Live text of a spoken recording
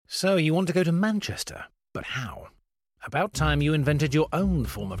So you want to go to Manchester, but how? About time you invented your own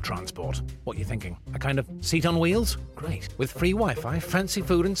form of transport. What are you thinking? A kind of seat on wheels? Great. With free Wi-Fi, fancy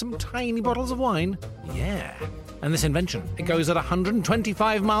food and some tiny bottles of wine? Yeah. And this invention, it goes at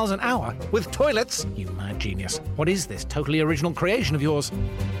 125 miles an hour with toilets? You mad genius. What is this totally original creation of yours?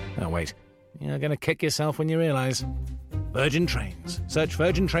 Oh, wait. You're going to kick yourself when you realise. Virgin Trains. Search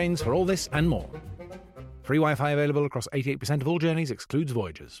Virgin Trains for all this and more. Free Wi-Fi available across 88% of all journeys, excludes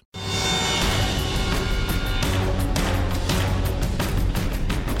voyages.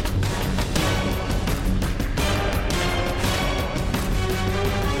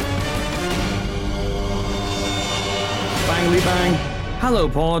 Bangly bang. Hello,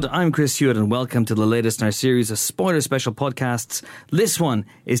 Pod. I'm Chris Hewitt, and welcome to the latest in our series of spoiler special podcasts. This one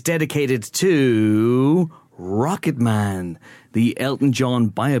is dedicated to Rocketman, the Elton John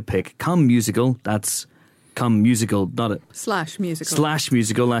biopic, come musical. That's come musical, not a slash musical. Slash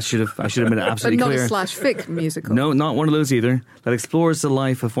musical. I should have made it absolutely but not clear. A slash fic musical. No, not one of those either. That explores the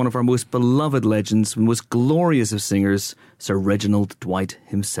life of one of our most beloved legends, most glorious of singers, Sir Reginald Dwight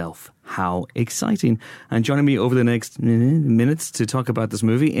himself. How exciting. And joining me over the next minutes to talk about this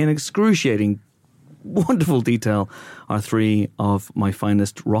movie in excruciating, wonderful detail are three of my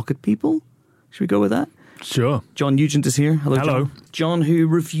finest rocket people. Should we go with that? Sure. John Nugent is here. Hello, Hello. John. John, who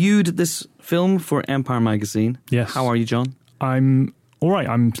reviewed this film for Empire Magazine. Yes. How are you, John? I'm all right.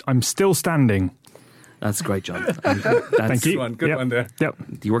 I'm still standing. That's great, John. Thank you. Good one there. Yep.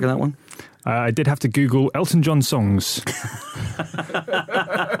 Do you work on that one? I did have to Google Elton John songs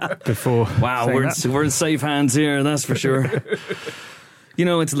before. Wow, we're in safe hands here, that's for sure. You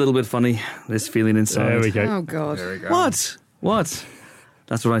know, it's a little bit funny, this feeling inside. There we go. Oh, God. There we go. What?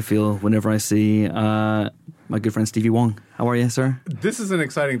 That's what I feel whenever I see my good friend Stevie Wong. How are you, sir? This is an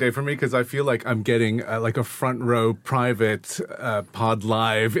exciting day for me because I feel like I'm getting like a front row private pod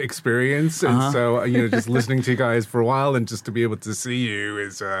live experience. And so, just listening to you guys for a while and just to be able to see you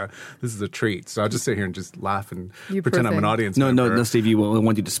is, this is a treat. So I'll just sit here and just laugh and pretend I'm an audience member. No, Stevie, we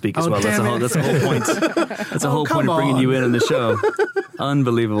want you to speak as well. That's the whole point. That's the whole point of bringing you in on the show.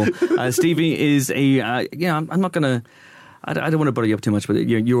 Unbelievable. Stevie is I'm not going to... I don't want to butter you up too much, but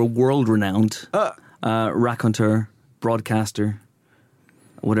you're a world-renowned raconteur, broadcaster,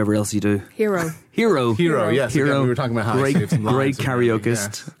 whatever else you do. Hero, yes. Hero. Again, we were talking about how I saved some great lives.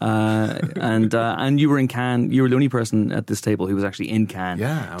 karaokeist. And you were in Cannes. You were the only person at this table who was actually in Cannes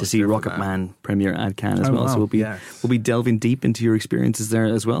to see Rocketman premiere at Cannes as well. Wow. So we'll be delving deep into your experiences there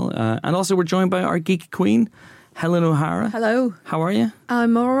as well. And also we're joined by our geek queen, Helen O'Hara. Hello. How are you?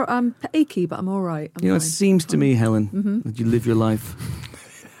 I'm achy, but I'm all right. I'm it fine. seems to me, Helen, that you live your life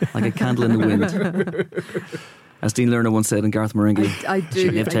like a candle in the wind. As Dean Lerner once said in Garth Marenghi, I do. she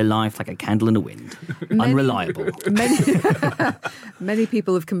lived her life like a candle in the wind. Unreliable. Many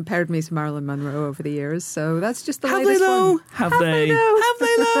people have compared me to Marilyn Monroe over the years, so that's just the Have latest they though? one. Have they? Have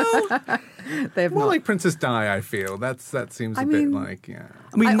they though? They have More not. like Princess Di, I feel. That seems a bit like,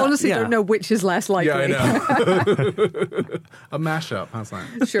 I honestly don't know which is less likely. Yeah, I know. A mashup, how's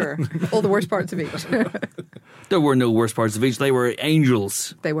that? Sure. All the worst parts of each. There were no worst parts of each. They were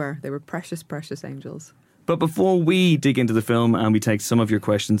angels. They were precious, precious angels. But before we dig into the film and we take some of your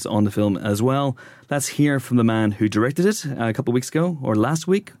questions on the film as well, let's hear from the man who directed it a couple of weeks ago, or last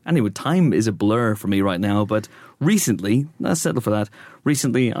week. Anyway, time is a blur for me right now, but recently, let's settle for that.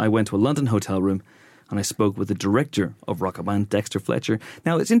 Recently, I went to a London hotel room and I spoke with the director of Rocketman, Dexter Fletcher.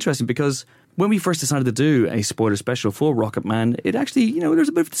 Now, it's interesting because when we first decided to do a spoiler special for Rocketman, it actually, there's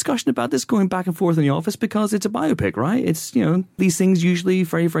a bit of discussion about this going back and forth in the office because it's a biopic, right? It's, these things usually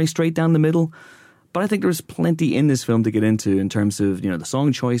very, very straight down the middle. But I think there's plenty in this film to get into in terms of, the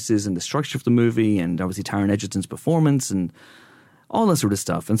song choices and the structure of the movie and obviously Taron Egerton's performance and all that sort of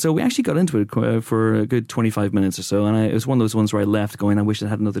stuff. And so we actually got into it for a good 25 minutes or so. And it was one of those ones where I left going, I wish I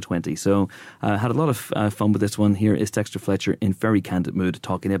had another 20. So I had a lot of fun with this one. Here is Dexter Fletcher in very candid mood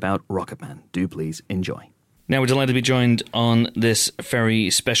talking about Rocketman. Do please enjoy. Now we're delighted to be joined on this very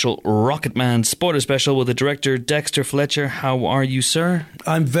special Rocketman spoiler special with the director Dexter Fletcher. How are you, sir?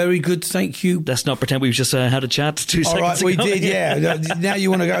 I'm very good, thank you. Let's not pretend we've just had a chat 2 seconds ago. All right, we did, yeah. Now you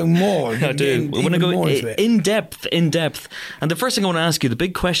want to go more. I do. We want to go in depth. And the first thing I want to ask you, the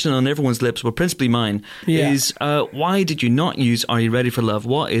big question on everyone's lips, well, principally mine, is why did you not use Are You Ready for Love?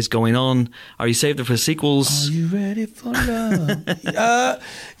 What is going on? Are you saved it for sequels? Are you ready for love?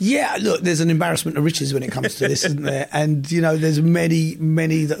 Yeah, look, there's an embarrassment of riches when it comes to this, isn't there? And there's many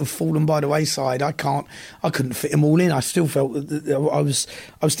that have fallen by the wayside. I couldn't fit them all in. I still felt that I was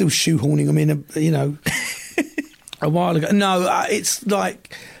still shoehorning them in a while ago. No, it's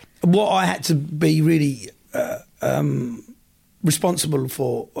like what I had to be really responsible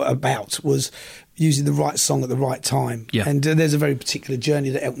for about was using the right song at the right time. Yeah. And there's a very particular journey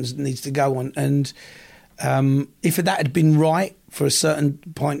that Elton needs to go on. And if that had been right for a certain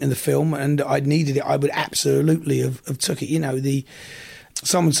point in the film and I'd needed it, I would absolutely have took it. You know,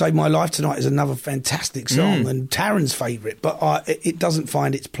 Someone Saved My Life Tonight is another fantastic song and Taron's favourite, but it doesn't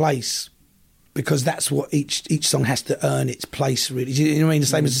find its place because that's what each song has to earn its place, really. You know what I mean? The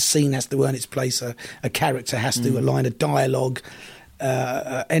same as a scene has to earn its place, a character has to, a line of dialogue,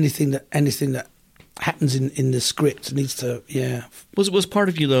 anything that happens in the script needs to, Was part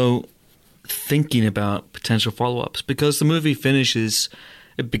of you, though, thinking about potential follow-ups? Because the movie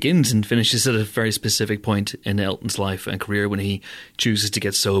it begins and finishes at a very specific point in Elton's life and career when he chooses to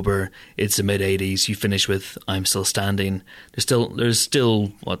get sober. It's the mid-'80s. You finish with I'm Still Standing. There's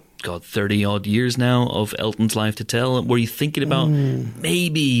still 30-odd years now of Elton's life to tell. Were you thinking about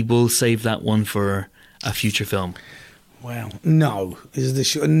maybe we'll save that one for a future film? Well, no.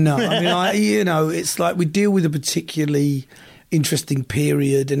 No. I mean, it's like we deal with a particularly interesting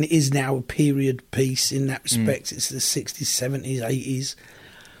period, and it is now a period piece in that respect. It's the 60s, 70s, 80s.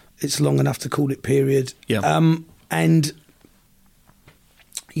 It's long enough to call it period. Yeah. And,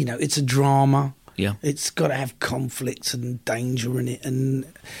 it's a drama. Yeah. It's got to have conflict and danger in it and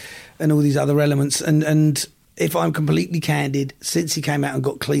all these other elements. And if I'm completely candid, since he came out and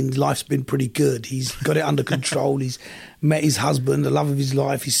got clean, life's been pretty good. He's got it under control. He's met his husband, the love of his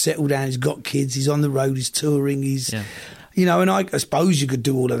life. He's settled down. He's got kids. He's on the road. He's touring. And I suppose you could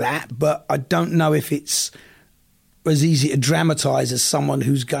do all of that, but I don't know if it's as easy to dramatise as someone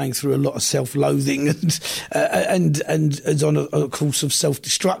who's going through a lot of self-loathing and is on a course of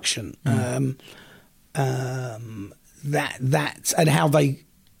self-destruction. That and how they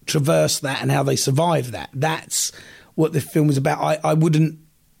traverse that and how they survive that. That's what the film is about. I wouldn't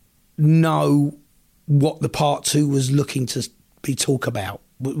know what the part two was looking to be talk about.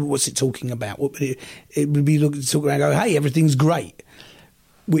 What's it talking about? It would be looking to talk around and go, hey, everything's great,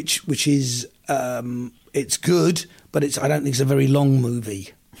 which is it's good, but I don't think it's a very long movie.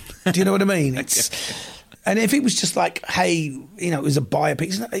 Do you know what I mean? And if it was just like, hey, it was a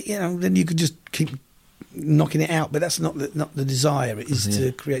biopic, then you could just keep knocking it out. But that's not the desire. It is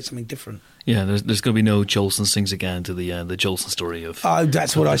to create something different. Yeah, there's going to be no Jolson Sings Again to the Jolson story of. Oh,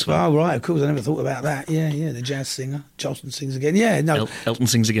 that's what I suppose. Oh, right, of course, I never thought about that. Yeah, the jazz singer, Jolson Sings Again. Yeah, no, Elton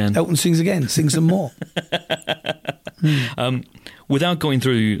Sings Again. Elton Sings Again. Sing some more. Without going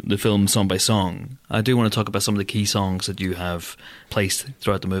through the film song by song, I do want to talk about some of the key songs that you have placed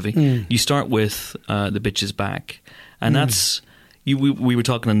throughout the movie. You start with "The Bitch Is Back," and that's we were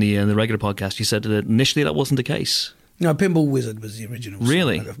talking on the regular podcast. You said that initially that wasn't the case. No, Pinball Wizard was the original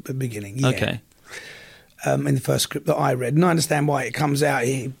really? song at the beginning. Yeah. Okay. In the first script that I read, and I understand why it comes out.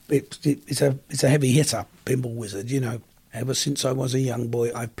 It's a heavy hitter, Pinball Wizard. Ever since I was a young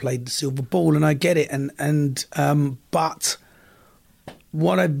boy, I've played the silver ball, and I get it. But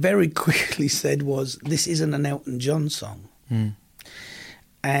what I very quickly said was, this isn't an Elton John song.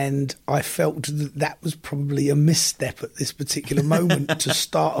 And I felt that was probably a misstep at this particular moment to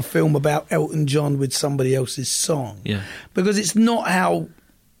start a film about Elton John with somebody else's song. Yeah. Because it's not how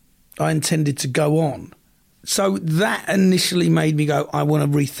I intended to go on. So that initially made me go, I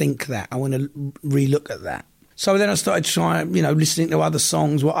want to rethink that. I want to relook at that. So then I started trying, listening to other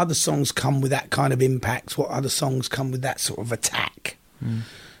songs, what other songs come with that kind of impact, what other songs come with that sort of attack.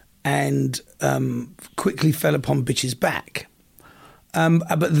 And quickly fell upon Bitch's Back.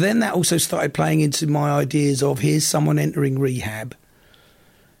 But then that also started playing into my ideas of here's someone entering rehab,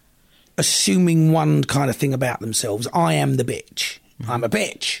 assuming one kind of thing about themselves. I am the bitch. I'm a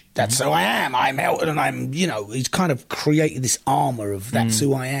bitch. That's who I am. I'm Elton, and I'm, he's kind of created this armour of that's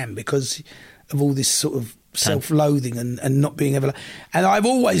who I am because of all this sort of self-loathing and not being ever. And I've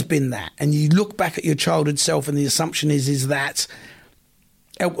always been that. And you look back at your childhood self, and the assumption is that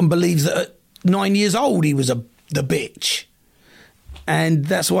Elton believes that at 9 years old he was the bitch. And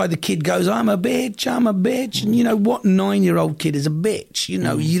that's why the kid goes, I'm a bitch. And what 9-year-old kid is a bitch?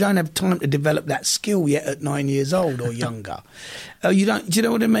 You don't have time to develop that skill yet at 9 years old or younger. You don't. Do you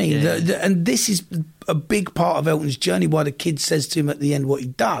know what I mean? Yeah. And this is a big part of Elton's journey, why the kid says to him at the end what he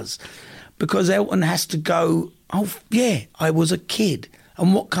does. Because Elton has to go, oh, yeah, I was a kid.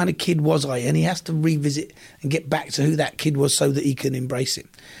 And what kind of kid was I? And he has to revisit and get back to who that kid was so that he can embrace it.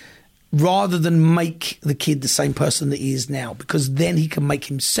 Rather than make the kid the same person that he is now, because then he can make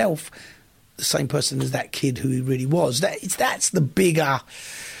himself the same person as that kid who he really was. That's the bigger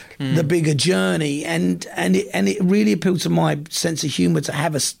journey, and it really appealed to my sense of humour to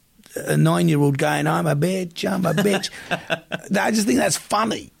have a 9-year-old going, I'm a bitch. I just think that's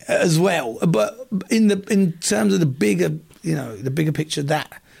funny as well. But in terms of the bigger the bigger picture,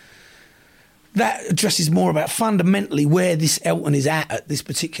 that addresses more about fundamentally where this Elton is at this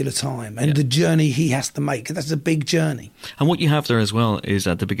particular time and the journey he has to make. That's a big journey. And what you have there as well is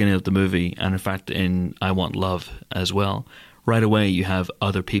at the beginning of the movie, and in fact in I Want Love as well, right away you have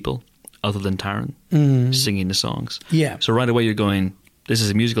other people other than Taron singing the songs. Yeah. So right away you're going, this is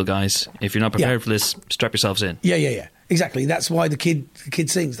a musical, guys. If you're not prepared for this, strap yourselves in. Yeah. Exactly. That's why the kid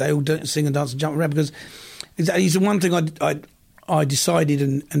sings. They all sing and dance and jump around, because it's the one thing I decided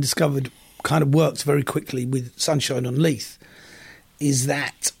and discovered kind of works very quickly with Sunshine on Leith, is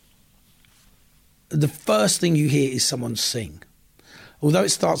that the first thing you hear is someone sing. Although it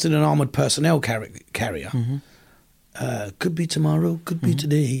starts in an armoured personnel carrier, could be tomorrow, could be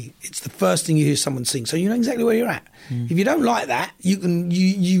today. It's the first thing you hear someone sing, so you know exactly where you're at. If you don't like that,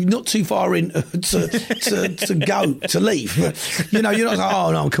 you're not too far in to leave. You're not like,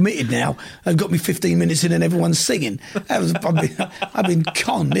 oh no, I'm committed now. I've got me 15 minutes in and everyone's singing. I've been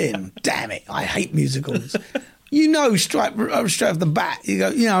conned in. Damn it, I hate musicals. Straight off the bat. You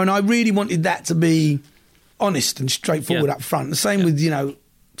go, and I really wanted that to be honest and straightforward up front. The same with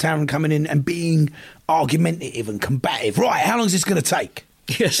Taron coming in and being argumentative and combative. Right, how long is this going to take?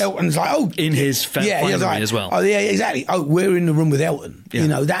 Yes. Elton's like, in his finery as well. Oh, yeah, exactly. Oh, we're in the room with Elton.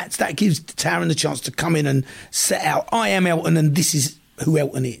 Yeah. That gives Taron the chance to come in and set out, I am Elton and this is who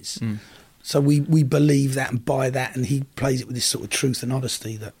Elton is. So we believe that and buy that, and he plays it with this sort of truth and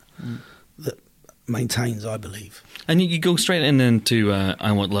honesty that maintains, I believe. And you go straight into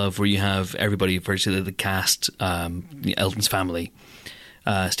I Want Love, where you have everybody, virtually the cast, Elton's family,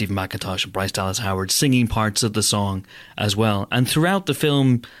 Stephen McIntosh and Bryce Dallas Howard singing parts of the song as well. And throughout the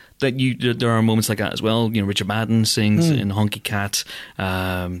film, there are moments like that as well. Richard Madden sings in Honky Cat,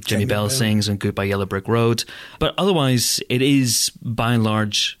 Jimmy Bell sings in Goodbye Yellow Brick Road. But otherwise, it is by and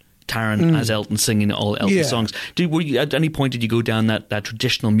large Taron as Elton singing all Elton songs. At any point did you go down that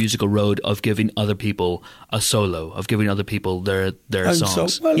traditional musical road of giving other people a solo, of giving other people their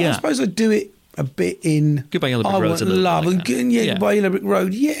songs? I suppose I do it a bit in Goodbye Yellow Brick Road. Love like Goodbye Yellow Brick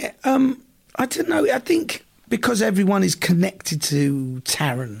Road. Yeah, I don't know. I think because everyone is connected to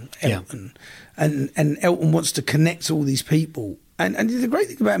Taron, Elton, and Elton wants to connect all these people. And the great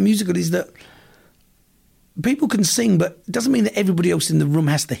thing about a musical is that people can sing, but it doesn't mean that everybody else in the room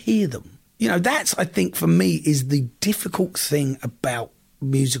has to hear them. That's, I think, for me, is the difficult thing about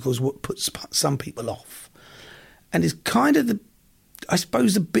musicals, what puts some people off. And it's kind of I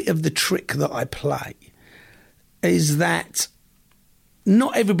suppose a bit of the trick that I play is that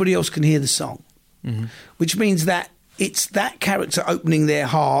not everybody else can hear the song, which means that it's that character opening their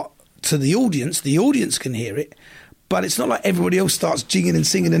heart to the audience. The audience can hear it, but it's not like everybody else starts jigging and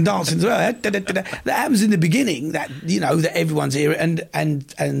singing and dancing. That happens in the beginning, that everyone's hear it,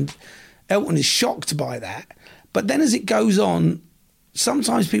 and Elton is shocked by that. But then as it goes on,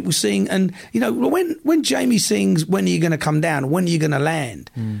 sometimes people sing, and when Jamie sings, "When are you going to come down? When are you going to land?"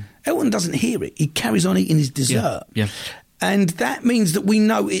 Elton doesn't hear it. He carries on eating his dessert, and that means that we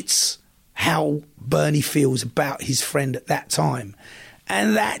know it's how Bernie feels about his friend at that time,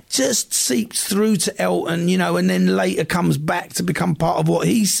 and that just seeps through to Elton, and then later comes back to become part of what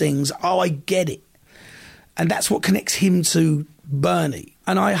he sings. Oh, I get it, and that's what connects him to Bernie.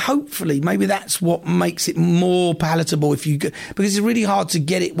 And hopefully maybe that's what makes it more palatable because it's really hard to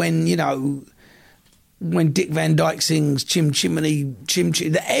get it when Dick Van Dyke sings Chim Chimney, Chim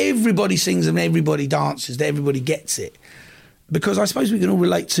Chim, that everybody sings and everybody dances, that everybody gets it. Because I suppose we can all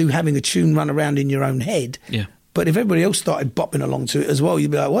relate to having a tune run around in your own head. Yeah. But if everybody else started bopping along to it as well,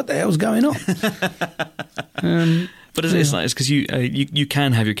 you'd be like, what the hell's going on? But it's nice because you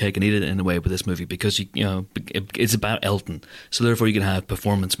can have your cake and eat it in a way with this movie, because it's about Elton, so therefore you can have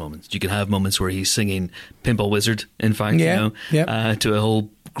performance moments. You can have moments where he's singing Pinball Wizard, in fact, to a whole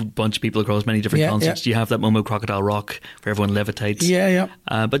bunch of people across many different concerts. You have that moment of Crocodile Rock where everyone levitates.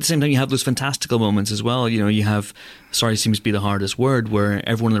 But at the same time, you have those fantastical moments as well. You have Sorry Seems to Be the Hardest Word, where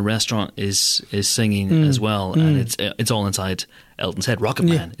everyone in the restaurant is singing as well, and it's all inside Elton's head.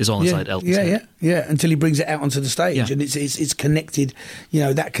 Rocketman is all inside Elton's head. Until he brings it out onto the stage, and it's connected.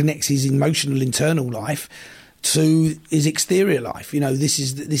 That connects his emotional internal life to his exterior life. This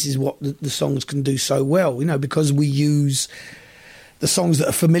is what the songs can do so well. Because we use the songs that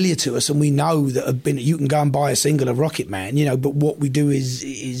are familiar to us, and we know that have been. You can go and buy a single of Rocketman, but what we do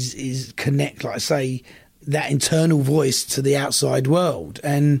is connect, like I say, that internal voice to the outside world,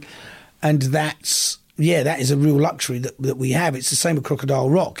 and that's. That is a real luxury that we have. It's the same with Crocodile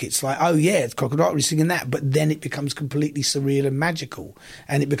Rock. It's like, it's Crocodile Rock singing that, but then it becomes completely surreal and magical,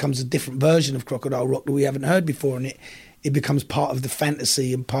 and it becomes a different version of Crocodile Rock that we haven't heard before, and it becomes part of the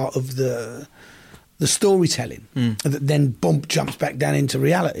fantasy and part of the the storytelling that then boom jumps back down into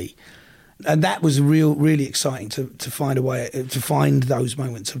reality. And that was really exciting to find a way to find those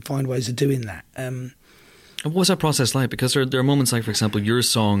moments and find ways of doing that. And what was that process like? Because there are moments like, for example, your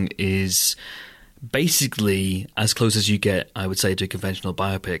song is basically as close as you get, I would say, to a conventional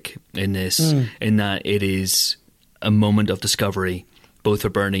biopic in this, in that it is a moment of discovery, both for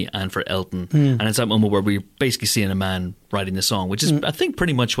Bernie and for Elton. And it's that moment where we're basically seeing a man writing the song, which is, I think,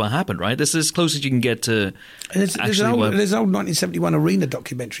 pretty much what happened, right? This is as close as you can get to there's an old 1971 Arena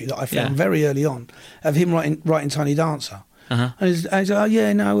documentary that I found very early on of him writing Tiny Dancer. And he's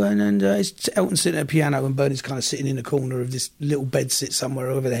it's Elton sitting at a piano and Bernie's kind of sitting in the corner of this little bedsit somewhere,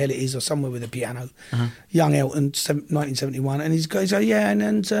 wherever the hell it is, or somewhere with a piano. Young Elton, 1971, and he's goes,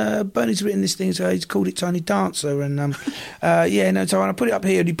 and Bernie's written this thing, so he's called it Tiny Dancer, and so I put it up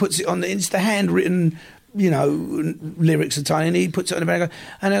here, and he puts it on. It's the handwritten, lyrics of Tiny, and he puts it on the back,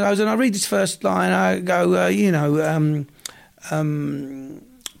 and I read this first line, I go,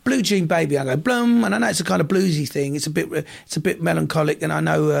 Blue Jean Baby, I go blum, and I know it's a kind of bluesy thing. It's a bit melancholic, and I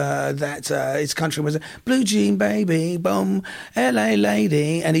know that it's country music. Blue Jean Baby, boom, L.A.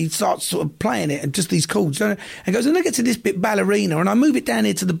 lady, and he starts sort of playing it and just these chords, and goes, and I get to this bit ballerina, and I move it down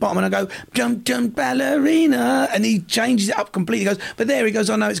here to the bottom, and I go jump jump ballerina, and he changes it up completely. He goes, but there he goes,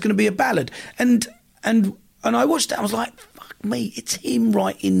 I know it's going to be a ballad, and I watched that, I was like, fuck me, it's him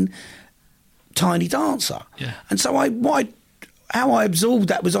writing Tiny Dancer, and so how I absorbed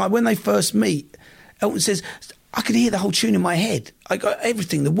that was when they first meet, Elton says, I can hear the whole tune in my head. I got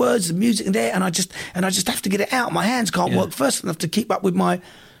everything, the words, the music in there, and I just have to get it out. My hands can't work fast enough to keep up with my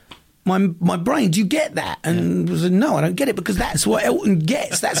brain. Do you get that? And I said, no, I don't get it, because that's what Elton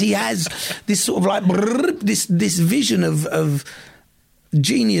gets. He has this sort of like this vision of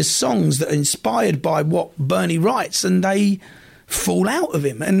genius songs that are inspired by what Bernie writes, and they fall out of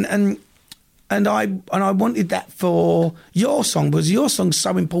him. And I wanted that for your song, because your song's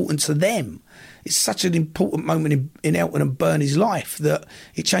so important to them. It's such an important moment in Elton and Bernie's life that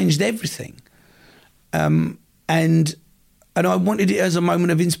it changed everything. And I wanted it as a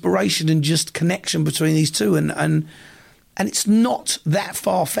moment of inspiration and just connection between these two. And it's not that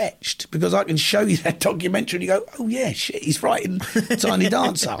far-fetched, because I can show you that documentary and you go, oh yeah, shit, he's writing Tiny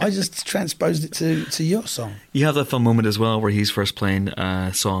Dancer. I just transposed it to your song. You have that fun moment as well where he's first playing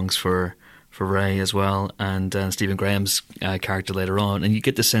songs for Ray as well, and Stephen Graham's character later on, and you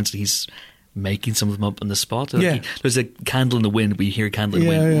get the sense that he's making some of them up on the spot. There's a Candle in the Wind, we hear Candle in the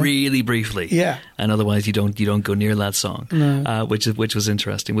Wind really briefly, and otherwise you don't go near that song, which was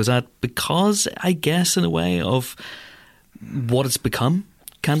interesting. Was that because, I guess, in a way, of what it's become,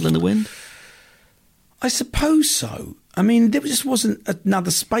 Candle in the Wind? I suppose so. I mean, there just wasn't another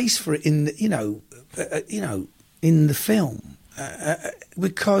space for it in the, in the film,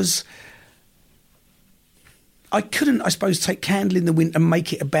 because I couldn't, I suppose, take Candle in the Wind and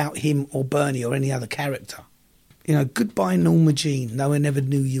make it about him or Bernie or any other character. Goodbye Norma Jean, though I never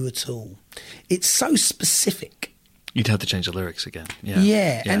knew you at all. It's so specific. You'd have to change the lyrics again.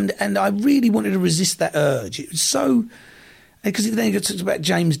 Yeah. And I really wanted to resist that urge. It was so, because then it talks about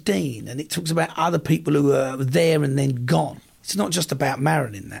James Dean, and it talks about other people who are there and then gone. It's not just about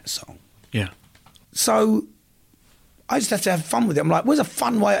Marilyn, that song. Yeah. So I just have to have fun with it. I'm like, where's a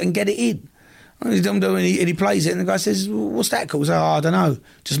fun way I can get it in? And he plays it, and the guy says, what's that called? So, I don't know.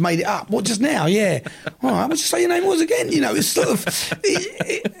 Just made it up. What, just now? Yeah. All right, what'd you say your name was again? It's sort of,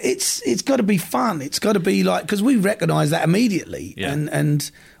 it's got to be fun. It's got to be like, because we recognise that immediately,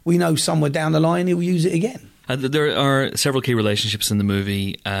 and we know somewhere down the line he'll use it again. There are several key relationships in the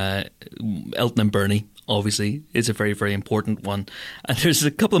movie. Elton and Bernie, obviously, is a very, very important one. And there's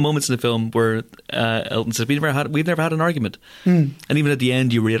a couple of moments in the film where Elton says, we've never had an argument. And even at the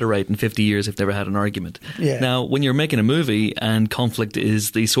end, you reiterate, in 50 years, they've never had an argument. Yeah. Now, when you're making a movie and conflict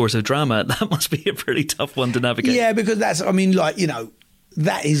is the source of drama, that must be a pretty tough one to navigate. Yeah, because that's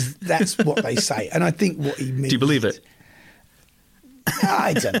what they say. And I think what he means... Do you believe it?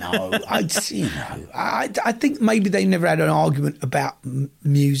 I don't know. I think maybe they never had an argument about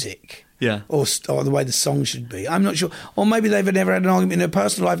music. Yeah. Or the way the song should be. I'm not sure. Or maybe they've never had an argument in their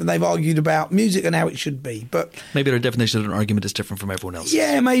personal life and they've argued about music and how it should be. But maybe their definition of an argument is different from everyone else's.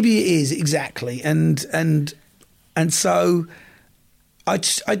 Yeah, maybe it is, exactly. And so I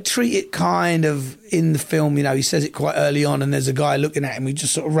treat it kind of in the film, he says it quite early on, and there's a guy looking at him who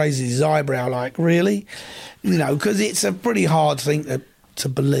just sort of raises his eyebrow like, really? Because it's a pretty hard thing to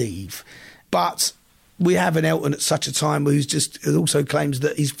believe. But we have an Elton at such a time who also claims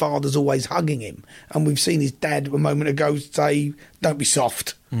that his father's always hugging him. And we've seen his dad a moment ago say, don't be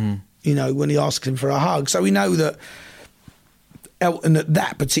soft, when he asks him for a hug. So we know that Elton at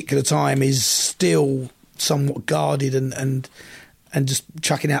that particular time is still somewhat guarded and just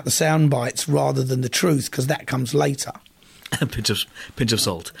chucking out the sound bites rather than the truth, because that comes later. A pinch of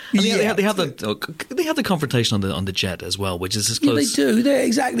salt. And they have the confrontation on the jet as well, which is as close. Yeah, they do.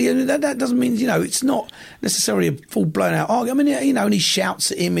 Exactly. And that doesn't mean, it's not necessarily a full blown out argument. I mean, and he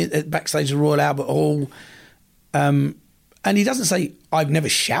shouts at him at backstage at Royal Albert Hall, and he doesn't say, "I've never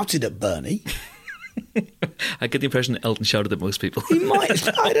shouted at Bernie." I get the impression that Elton shouted at most people. He might.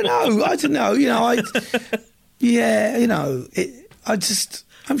 I don't know.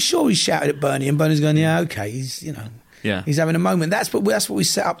 I'm sure he shouted at Bernie, and Bernie's going, "Yeah, okay." He's having a moment. That's what we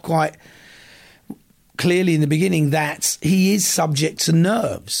set up quite clearly in the beginning, that he is subject to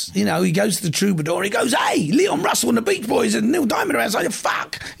nerves. He goes to the Troubadour and he goes, "Hey, Leon Russell and the Beach Boys and Neil Diamond are outside."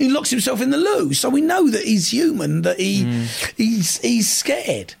 Fuck! He locks himself in the loo. So we know that he's human, that he's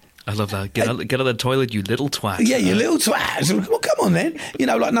scared. I love that. Get out of the toilet, you little twat. Yeah, you little twat. Well, come on then.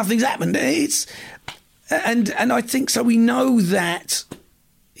 Like nothing's happened. And I think so. We know that.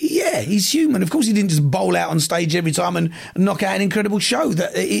 Yeah, he's human. Of course, he didn't just bowl out on stage every time and knock out an incredible show.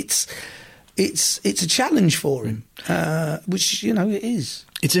 That it's a challenge for him, which it is.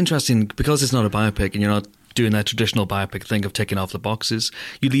 It's interesting because it's not a biopic, and you're not doing that traditional biopic thing of ticking off the boxes.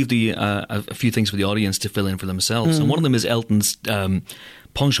 You leave a few things for the audience to fill in for themselves, and one of them is Elton's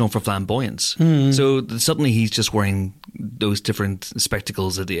penchant for flamboyance. So suddenly he's just wearing those different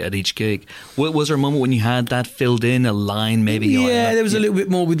spectacles at each gig. Was there a moment when you had that filled in, a line maybe? Yeah, there was a little bit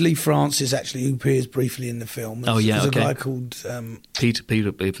more with Lee Francis, actually, who appears briefly in the film. There's a guy called Peter,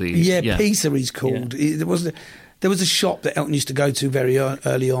 Peter he's called. Yeah. There was a shop that Elton used to go to very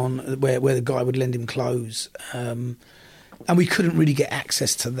early on where the guy would lend him clothes, and we couldn't really get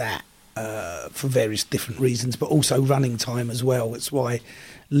access to that for various different reasons, but also running time as well. That's why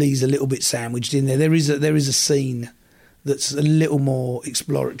Lee's a little bit sandwiched in there. There is a scene that's a little more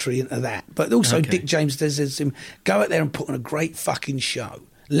exploratory into that, but also Dick James says to him, "Go out there and put on a great fucking show.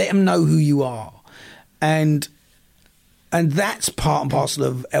 Let them know who you are," and that's part and parcel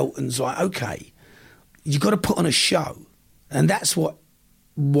of Elton's. Like, okay, you've got to put on a show, and that's what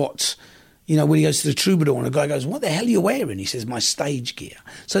when he goes to the Troubadour and the guy goes, "What the hell are you wearing?" He says, "My stage gear."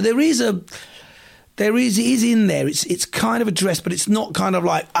 So it is in there. It's kind of a dress, but it's not kind of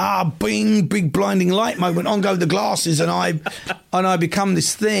like bing, big blinding light moment. On go the glasses, and I become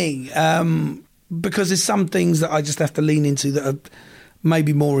this thing. Because there's some things that I just have to lean into that are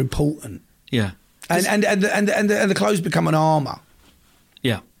maybe more important. Yeah, and the clothes become an armour.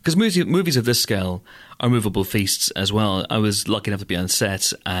 Yeah. Because movies of this scale are movable feasts as well. I was lucky enough to be on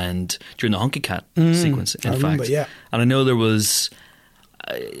set and during the Honky Cat sequence, in fact. Yeah. And I know there was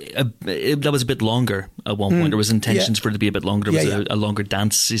that was a bit longer at one point. There was intentions for it to be a bit longer. There was a longer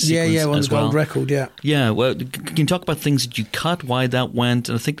dance sequence on as the well. gold record, yeah. Yeah, well, can you talk about things that you cut, why that went?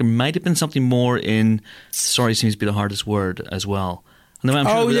 And I think there might have been something more in Sorry Seems to Be the Hardest Word as well. I'm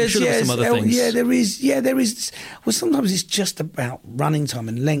sure there were some other things. There is. Well, sometimes it's just about running time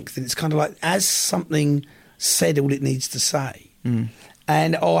and length, and it's kind of like, has something said all it needs to say,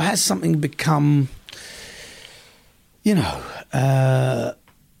 or has something become, I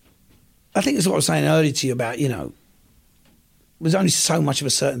think that's what I was saying earlier to you about, there's only so much of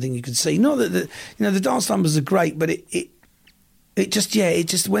a certain thing you can see. Not that the dance numbers are great, but it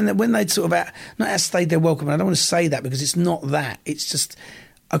just when they'd sort of not outstayed their welcome. And I don't want to say that because it's not that. It's just,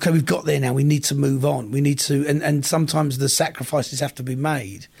 okay, we've got there now. We need to move on. We need to, and sometimes the sacrifices have to be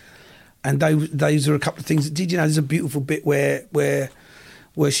made. And those are a couple of things that did. There's a beautiful bit where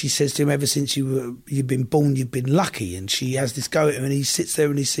she says to him, "Ever since you've been born, you've been lucky." And she has this go at him, and he sits there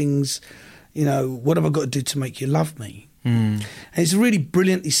and he sings, "What have I got to do to make you love me?" And it's really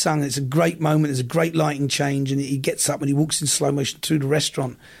brilliantly sung. It's a great moment. There's a great lighting change, and he gets up and he walks in slow motion through the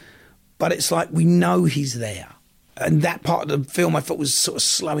restaurant. But it's like we know he's there, and that part of the film I thought was sort of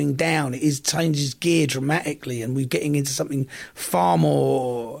slowing down. It changes gear dramatically, and we're getting into something far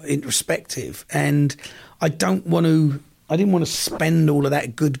more introspective. And I didn't want to spend all of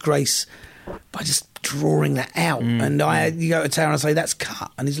that good grace by just drawing that out. And you go to town and I say, "That's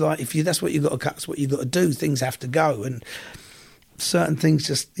cut." And he's like, that's what you've got to cut, that's what you've got to do. Things have to go. And certain things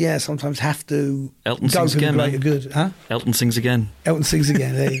just, sometimes have to Elton go sings for the again, greater good. Huh? Elton sings again. Elton sings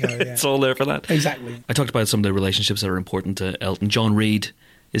again. There you go. Yeah. It's all there for that. Exactly. I talked about some of the relationships that are important to Elton. John Reid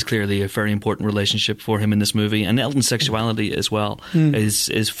is clearly a very important relationship for him in this movie, and Elton's sexuality as well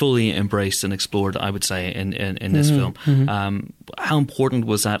is fully embraced and explored, I would say, in this film. How important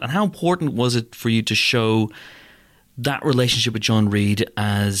was that, and how important was it for you to show that relationship with John Reid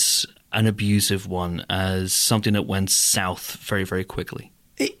as an abusive one, as something that went south very, very quickly?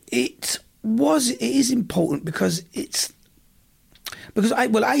 It is important because it's Because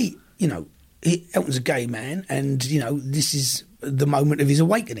Elton's a gay man, and this is the moment of his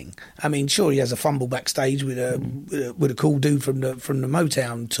awakening. I mean, sure, he has a fumble backstage with a cool dude from the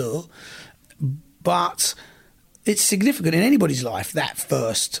Motown tour, but it's significant in anybody's life, that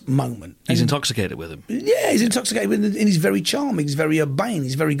first moment. He's intoxicated with him. Yeah, he's intoxicated with him, and he's very charming, he's very urbane,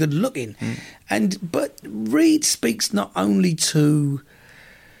 he's very good looking. But Reed speaks not only to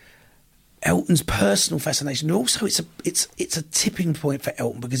Elton's personal fascination, but also it's a tipping point for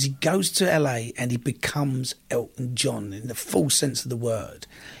Elton, because he goes to LA and he becomes Elton John in the full sense of the word.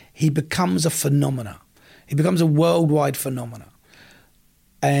 He becomes a phenomena. He becomes a worldwide phenomena.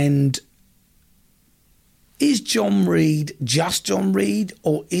 And is John Reed just John Reed,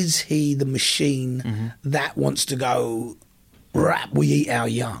 or is he the machine that wants to go, rap, we eat our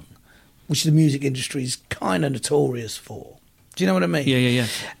young, which the music industry is kind of notorious for? Do you know what I mean? Yeah.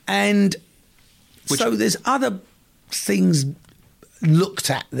 And so there's other things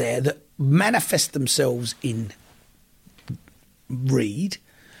looked at there that manifest themselves in Reed,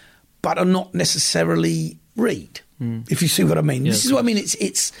 but are not necessarily Reed, if you see what I mean. Yeah, this is what I mean.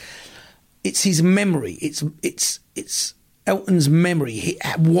 It's his memory. It's Elton's memory,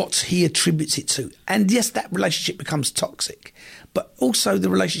 what he attributes it to. And yes, that relationship becomes toxic, but also the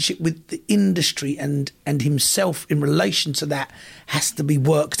relationship with the industry and himself in relation to that has to be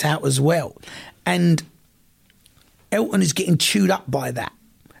worked out as well. And Elton is getting chewed up by that.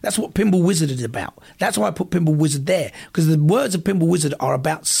 That's what Pinball Wizard is about. That's why I put Pinball Wizard there, because the words of Pinball Wizard are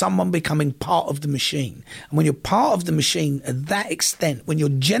about someone becoming part of the machine. And when you're part of the machine at that extent, when you're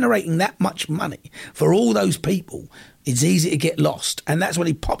generating that much money for all those people, it's easy to get lost. And that's when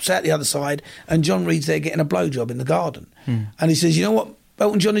he pops out the other side and John Reed's there getting a blowjob in the garden. And he says, you know what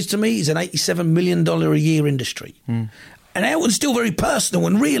Elton John is to me? He's an $87 million a year industry. And Elton's still very personal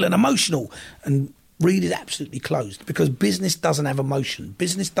and real and emotional. And Reed is absolutely closed, because business doesn't have emotion.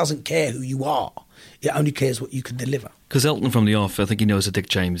 Business doesn't care who you are. It only cares what you can deliver. Because Elton from the off, I think he knows that Dick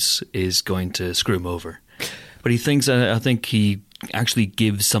James is going to screw him over. But he thinks, I think he actually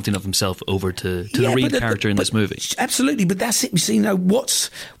gives something of himself over to the Reed character in this movie. Absolutely, but that's it. You see, what's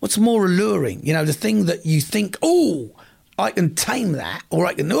more alluring? The thing that you think, oh, I can tame that, or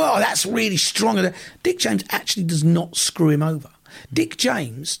I can, that's really strong. Dick James actually does not screw him over. Dick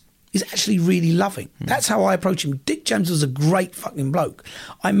James is actually really loving. That's how I approach him. Dick James was a great fucking bloke.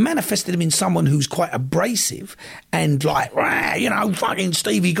 I manifested him in someone who's quite abrasive and like, fucking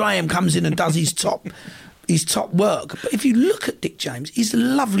Stevie Graham comes in and does his top work. But if you look at Dick James, he's a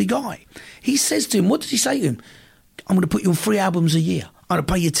lovely guy. He says to him, what does he say to him? I'm going to put you on 3 albums a year. I'm going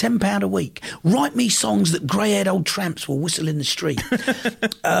to pay you £10 a week. Write me songs that grey-haired old tramps will whistle in the street.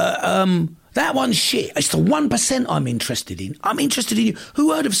 That one's shit. It's the 1% I'm interested in. I'm interested in you.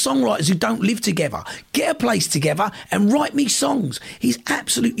 Who heard of songwriters who don't live together? Get a place together and write me songs. He's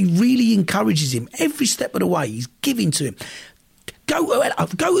absolutely really encourages him every step of the way. He's giving to him. Go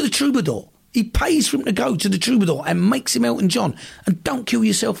to the Troubadour. He pays for him to go to the Troubadour and makes him Elton John. And don't kill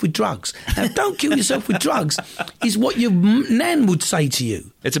yourself with drugs. Now, don't kill yourself with drugs is what your nan would say to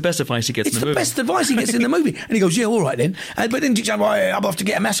you. It's the best advice he gets in the movie. It's the best advice he gets in the movie. And he goes, yeah, all right then. But then Dick James, I'm off to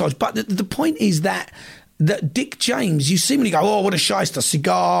get a massage. But the point is that Dick James, you see him and you go, oh, what a shyster,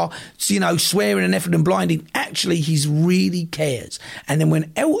 cigar, swearing and effing and blinding. Actually, he really cares. And then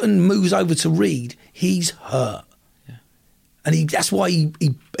when Elton moves over to Reed, he's hurt. And that's why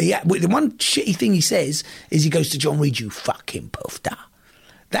the one shitty thing he says is he goes to John Reed, you fucking poofter.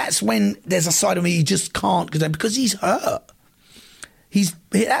 That's when there's a side of me he just can't, because he's hurt.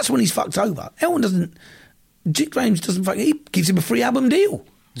 That's when he's fucked over. Dick James doesn't he gives him a free album deal.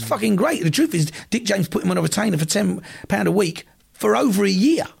 It's fucking great. The truth is, Dick James put him on a retainer for £10 a week for over a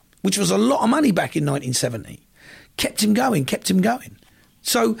year, which was a lot of money back in 1970. Kept him going.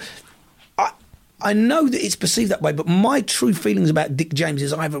 So I know that it's perceived that way, but my true feelings about Dick James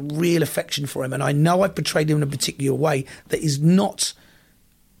is I have a real affection for him, and I know I've portrayed him in a particular way that is not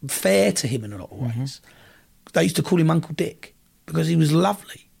fair to him in a lot of ways. They used to call him Uncle Dick because he was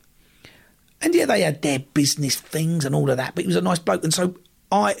lovely. And yeah, they had their business things and all of that, but he was a nice bloke. And so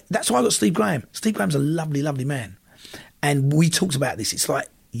that's why I got Steve Graham. Steve Graham's a lovely, lovely man. And we talked about this. It's like,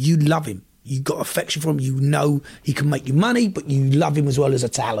 you love him. You've got affection for him. You know he can make you money, but you love him as well as a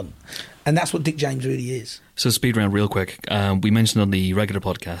talent. And that's what Dick James really is. So speed round real quick. We mentioned on the regular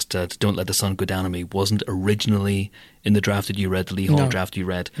podcast that Don't Let the Sun Go Down on Me wasn't originally in the draft that you read, the Lee Hall draft you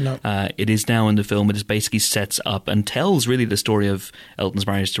read. No. It is now in the film. It is basically sets up and tells really the story of Elton's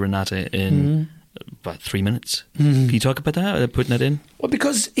marriage to Renata in about 3 minutes. Can you talk about that, putting that in? Well,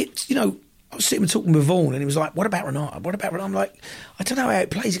 because it's, I was sitting and talking with Vaughan and he was like, what about Renata? I'm like, I don't know how it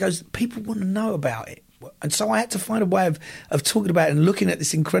plays. He goes, people want to know about it. And so I had to find a way of talking about it and looking at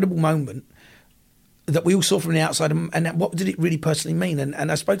this incredible moment that we all saw from the outside, and what did it really personally mean?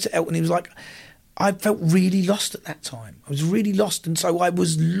 And I spoke to Elton, he was like, I felt really lost at that time. I was really lost, and so I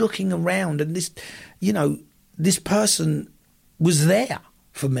was looking around, and this person was there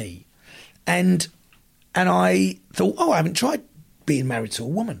for me. And I thought, I haven't tried being married to a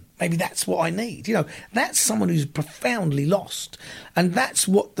woman. Maybe that's what I need. That's someone who's profoundly lost. And that's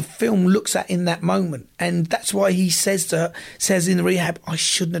what the film looks at in that moment. And that's why he says in the rehab, I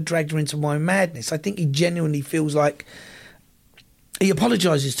shouldn't have dragged her into my madness. I think he genuinely feels like he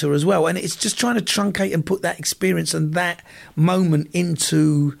apologises to her as well. And it's just trying to truncate and put that experience and that moment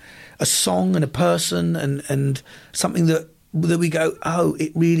into a song and a person and something that we go,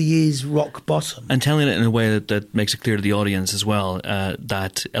 it really is rock bottom. And telling it in a way that makes it clear to the audience as well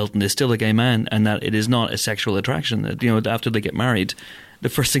that Elton is still a gay man and that it is not a sexual attraction. That, after they get married, the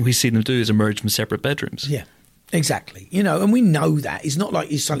first thing we see them do is emerge from separate bedrooms. Yeah, exactly. And we know that. It's not like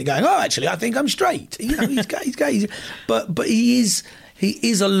he's suddenly going, actually, I think I'm straight. He's gay. But he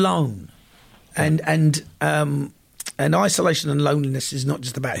is alone. And isolation and loneliness is not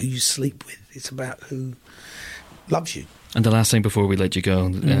just about who you sleep with. It's about who loves you. And the last thing before we let you go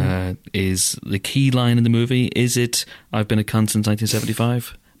is the key line in the movie. Is it, I've been a cunt since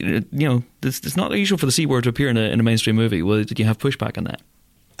 1975? It's not usual for the C word to appear in a mainstream movie. Well, did you have pushback on that?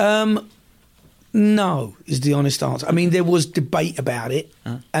 No, is the honest answer. I mean, there was debate about it,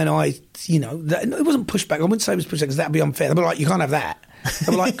 and it wasn't pushback. I wouldn't say it was pushback because that would be unfair. They'd be like, you can't have that.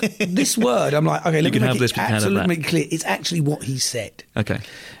 They were like, this word. I'm like, okay, let me make it absolutely clear. It's actually what he said. Okay.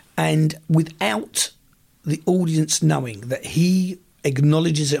 And without the audience knowing that he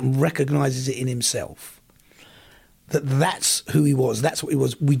acknowledges it and recognises it in himself, that's who he was, that's what he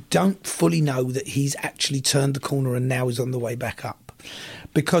was, we don't fully know that he's actually turned the corner and now is on the way back up.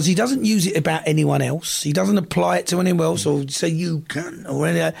 Because he doesn't use it about anyone else. He doesn't apply it to anyone else or say you can or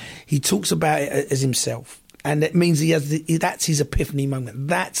anything. He talks about it as himself. And it means that's his epiphany moment.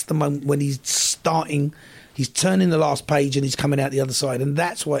 That's the moment when he's turning the last page and he's coming out the other side. And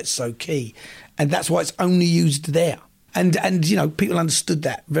that's why it's so key. And that's why it's only used there. And people understood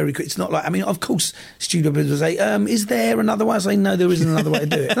that very quickly. It's not like, of course, studio people say, is there another way? I say, no, there isn't another way to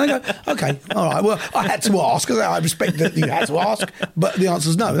do it. And I go, okay, all right, well, I had to ask, because I respect that you had to ask, but the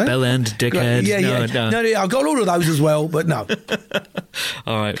answer's no. Bell end, dickhead. No, I've got all of those as well, but no.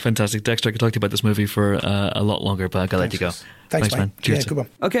 All right, fantastic. Dexter, I could talk to you about this movie for a lot longer, but I've got to let you go. Thanks, man. Cheers. Yeah, good one.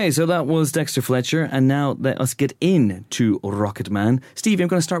 Okay, so that was Dexter Fletcher, and now let us get into Rocketman. Steve, I'm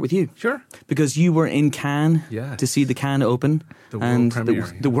going to start with you. Sure. Because you were in Cannes to see the Cannes open. The world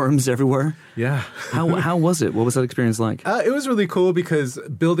premiere. The worms everywhere. Yeah. How was it? What was that experience like? It was really cool because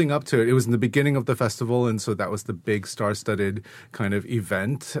building up to it, it was in the beginning of the festival, and so that was the big star-studded kind of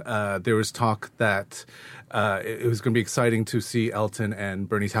event. There was talk that it was going to be exciting to see Elton and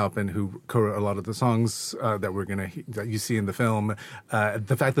Bernie Taupin, who co-wrote a lot of the songs that you see in the film.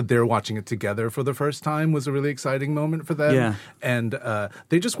 The fact that they're watching it together for the first time was a really exciting moment for them. Yeah. And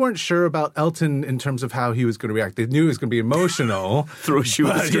they just weren't sure about Elton in terms of how he was going to react. They knew he was going to be emotional. Throw a shoe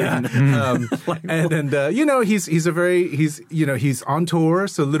at the screen. He's on tour.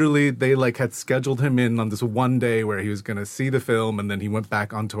 So literally they had scheduled him in on this one day where he was going to see the film, and then he went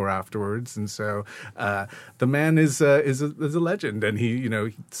back on tour afterwards. And so the man is a legend, and he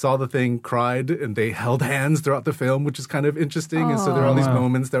saw the thing, cried, and they held hands throughout the film, which is kind of interesting. And so there are all these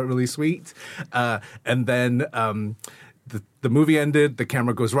moments that are really sweet. And then the movie ended, the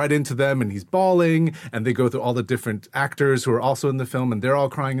camera goes right into them, and he's bawling, and they go through all the different actors who are also in the film, and they're all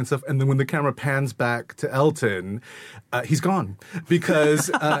crying and stuff. And then when the camera pans back to Elton, he's gone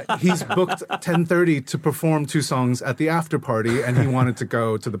because he's booked 10:30 to perform 2 songs at the after party, and he wanted to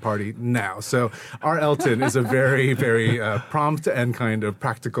go to the party now. So our Elton is a very, very prompt and kind of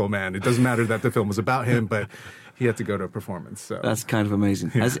practical man. It doesn't matter that the film was about him, but he had to go to a performance. So that's kind of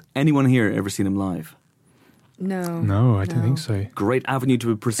amazing. Yeah. Has anyone here ever seen him live? No, I don't think so. Great avenue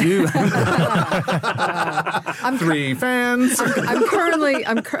to pursue. I'm 3 fans.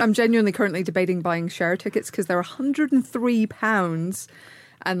 I'm genuinely currently debating buying share tickets because they're £103,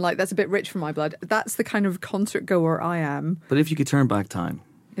 and that's a bit rich for my blood. That's the kind of concert goer I am. But if you could turn back time,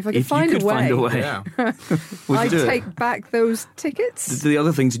 if I could find a way, yeah. I'd take back those tickets. The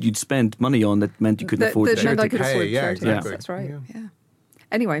other things that you'd spend money on that meant you couldn't afford to share tickets. Exactly. That's right. Yeah.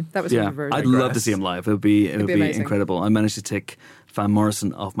 Anyway, that was I'd love to see him live. It would be incredible. I managed to tick Van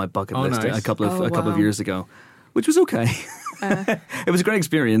Morrison off my bucket list a couple of years ago, which was okay. It was a great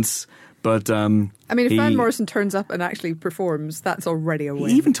experience, But I mean, if Van Morrison turns up and actually performs, that's already a win.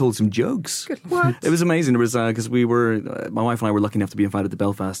 He even told some jokes. Good. What? It was amazing. It was because my wife and I were lucky enough to be invited to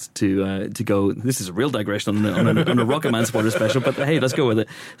Belfast to go. This is a real digression on a Rocketman supporter special, but hey, let's go with it.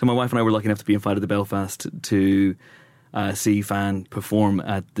 So my wife and I were lucky enough to be invited to Belfast to see Fan perform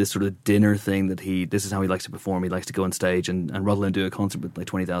at this sort of dinner thing this is how he likes to perform. He likes to go on stage and rather than do a concert with like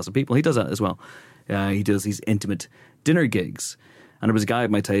 20,000 people, he does that as well. He does these intimate dinner gigs. And there was a guy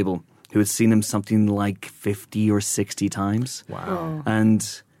at my table who had seen him something like 50 or 60 times. Wow.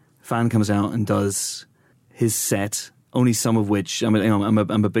 And Fan comes out and does his set, only some of which, I'm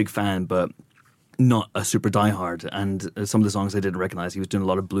a big fan, but not a super diehard. And some of the songs I didn't recognize. He was doing a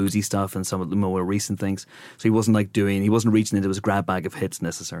lot of bluesy stuff and some of the more recent things. So he wasn't reaching into his grab bag of hits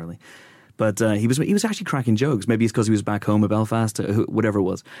necessarily. But he was actually cracking jokes. Maybe it's because he was back home in Belfast, whatever it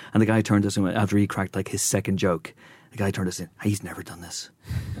was. And the guy turned to us after he cracked like his second joke. The guy turned to us and said, he's never done this.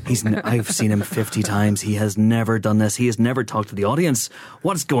 I've seen him 50 times. He has never done this. He has never talked to the audience.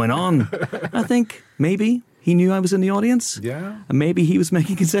 What's going on? I think maybe he knew I was in the audience. Yeah. And maybe he was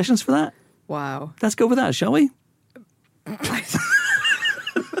making concessions for that. Wow. Let's go with that, shall we?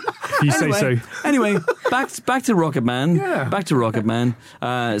 You say so. Anyway, back to Rocketman. Yeah. Back to Rocketman.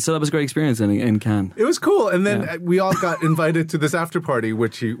 So that was a great experience in Cannes. It was cool, and then we all got invited to this after party,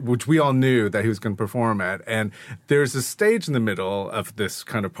 which we all knew that he was going to perform at. And there's a stage in the middle of this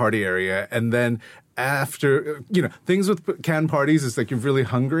kind of party area, and then after, things with Cannes parties is like you're really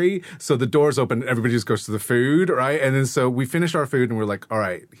hungry, so the doors open and everybody just goes to the food, right? And then so we finished our food and we're like, all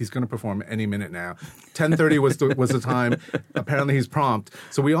right, he's going to perform any minute now. 10:30 was the time. Apparently he's prompt.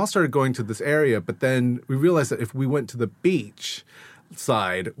 So we all started going to this area, but then we realized that if we went to the beach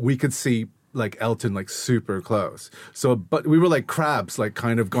side, we could see like Elton like super close. So but we were like crabs, like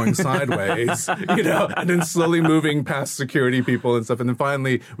kind of going sideways, and then slowly moving past security people and stuff. And then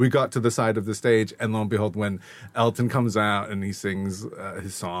finally we got to the side of the stage, and lo and behold, when Elton comes out and he sings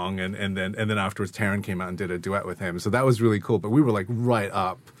his song, and then afterwards Taron came out and did a duet with him. So that was really cool. But we were like right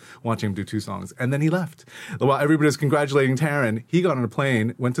up watching him do two songs, and then he left. While everybody was congratulating Taron, he got on a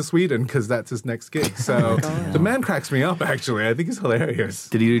plane, went to Sweden because that's his next gig. So the man cracks me up, actually. I think he's hilarious.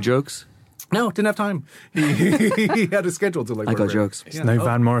 Did he do jokes? No, didn't have time. He had a schedule to like. I got jokes. He's no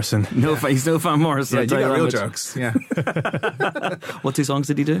Van Morrison. He's no Van Morrison. Yeah, you got real jokes. Yeah. What two songs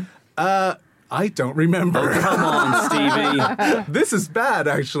did he do? I don't remember. Oh, come on, Stevie. This is bad,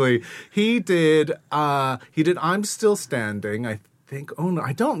 actually. He did I'm Still Standing, I think. Oh, no,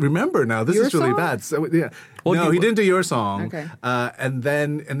 I don't remember now. This is really bad. So, yeah. He didn't do Your Song. Okay. And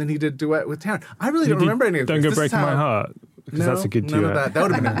then he did duet with Taron. I really don't remember any of this. Don't Go Breaking My Heart. Because that's a good duet. None of that. That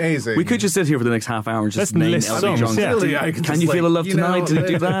would have been amazing. We could just sit here for the next half hour and just name Elton John. Yeah. Can you feel a love tonight? Did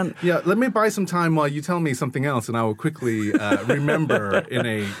he do that? Yeah, let me buy some time while you tell me something else, and I will quickly remember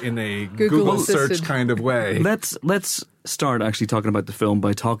in a Google search kind of way. Let's start actually talking about the film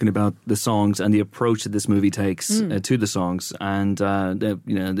by talking about the songs and the approach that this movie takes to the songs, and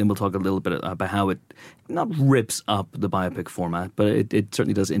then we'll talk a little bit about how it not rips up the biopic format, but it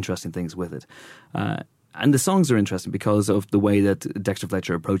certainly does interesting things with it. And the songs are interesting because of the way that Dexter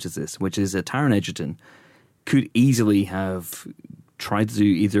Fletcher approaches this, which is that Taron Egerton could easily have tried to do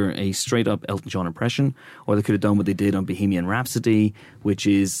either a straight-up Elton John impression, or they could have done what they did on Bohemian Rhapsody, which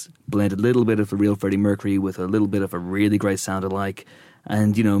is blend a little bit of the real Freddie Mercury with a little bit of a really great sound-alike,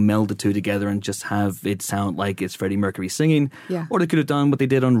 and, meld the two together and just have it sound like it's Freddie Mercury singing. Yeah. Or they could have done what they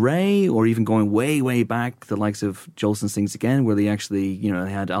did on Ray, or even going way, way back, the likes of Jolson Sings Again, where they actually,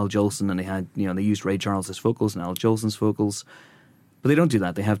 they had Al Jolson and they had, they used Ray Charles's vocals and Al Jolson's vocals. But they don't do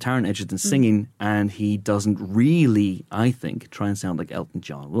that. They have Taron Egerton singing, and he doesn't really, I think, try and sound like Elton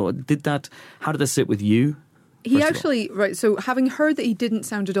John. Well, how did that sit with you? He actually, right, so having heard that he didn't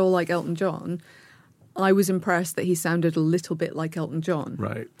sound at all like Elton John, I was impressed that he sounded a little bit like Elton John.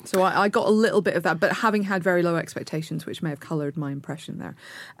 Right. So I got a little bit of that, but having had very low expectations, which may have coloured my impression there.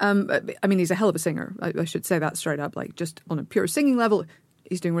 I mean, he's a hell of a singer. I should say that straight up, like just on a pure singing level,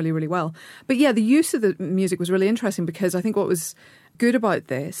 he's doing really, really well. But yeah, the use of the music was really interesting because I think what was good about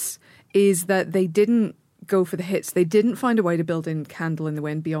this is that they didn't go for the hits. They didn't find a way to build in Candle in the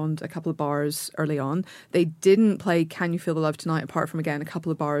Wind beyond a couple of bars early on. They didn't play Can You Feel the Love Tonight apart from, again, a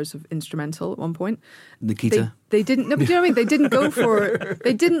couple of bars of instrumental at one point. Nikita? They didn't, no, but you know what I mean? They didn't go for,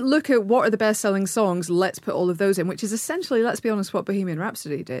 they didn't look at what are the best-selling songs, let's put all of those in, which is essentially, let's be honest, what Bohemian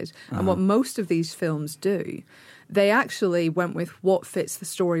Rhapsody did and what most of these films do. They actually went with what fits the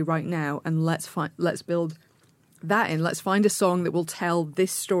story right now and let's build that in. Let's find a song that will tell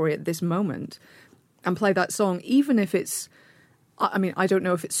this story at this moment and play that song, even if it's, I mean, I don't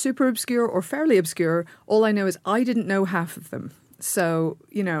know if it's super obscure or fairly obscure. All I know is I didn't know half of them. So,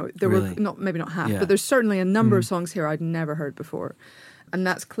 there Really? were maybe not half, Yeah. but there's certainly a number of songs here I'd never heard before. And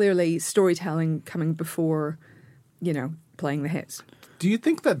that's clearly storytelling coming before, playing the hits. Do you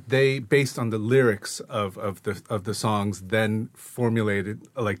think that they, based on the lyrics of the songs, then formulated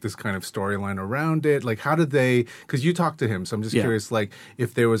like this kind of storyline around it? Like, how did they? Because you talked to him, so I'm just curious, like,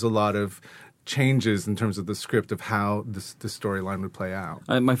 if there was a lot of changes in terms of the script of how the storyline would play out.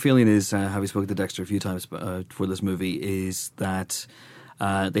 My feeling is, having spoken to Dexter a few times for this movie, is that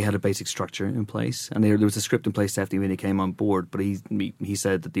they had a basic structure in place, and there was a script in place definitely when he came on board. But he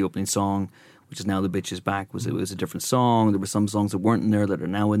said that the opening song, which is Now the Bitch Is Back, it was a different song. There were some songs that weren't in there that are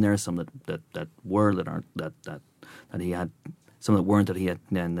now in there, some that were that aren't that he had, some that weren't that he had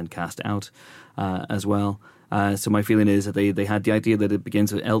then cast out as well. So my feeling is that they had the idea that it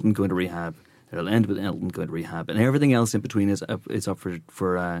begins with Elton going to rehab, it'll end with Elton going to rehab, and everything else in between is up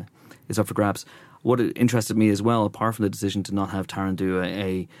for grabs. What interested me as well, apart from the decision to not have Taron do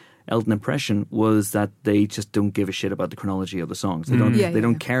a Elton impression, was that they just don't give a shit about the chronology of the songs. They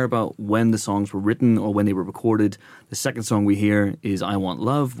don't care about when the songs were written or when they were recorded. The second song we hear is "I Want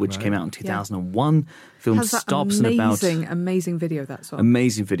Love," which came out in 2001. Film has that stops in about amazing video. That song,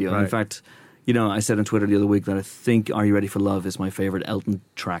 amazing video. Right. In fact, I said on Twitter the other week that I think "Are You Ready for Love" is my favorite Elton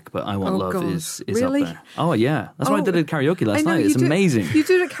track, but "I Want Love" God. is Really? up there. Oh yeah, that's why I did it at karaoke last night. It's amazing. You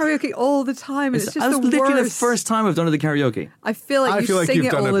do it at karaoke all the time, and it's just that's the literally worst. the first time I've done it at karaoke. I feel like you sing you've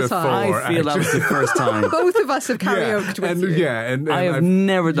it done all it the time. before. I feel that was the first time. Both of us have karaoked with you. And I have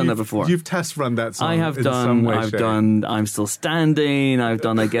never done that before. You've test run that song. I have in some way, I've Shay. done "I'm Still Standing." I've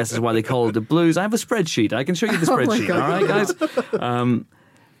done "I Guess Is Why They Call It the Blues." I have a spreadsheet. I can show you the Oh my spreadsheet. God. All right, guys.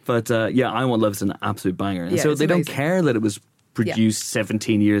 But "I Want Love" is an absolute banger, and Yeah, so it's they don't amazing. care that it was produced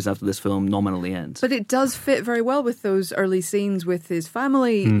 17 years after this film nominally ends. But it does fit very well with those early scenes with his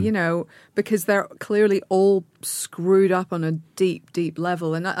family, because they're clearly all screwed up on a deep, deep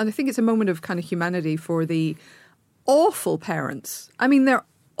level. And I think it's a moment of kind of humanity for the awful parents. I mean, they're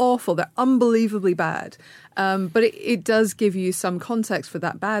awful. They're unbelievably bad. But it does give you some context for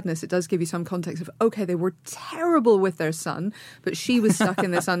that badness. It does give you some context of, okay, they were terrible with their son, but she was stuck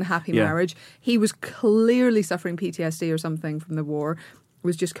in this unhappy marriage. He was clearly suffering PTSD or something from the war,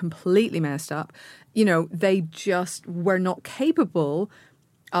 was just completely messed up. They just were not capable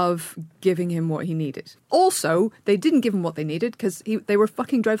of giving him what he needed. Also, they didn't give him what they needed because they were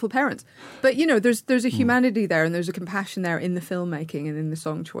fucking dreadful parents. But, there's a humanity there and there's a compassion there in the filmmaking and in the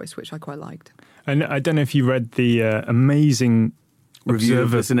song choice, which I quite liked. And I don't know if you read the amazing Review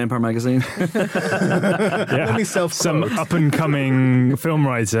of Observer. this in Empire magazine. Yeah, me self-quote. some up-and-coming film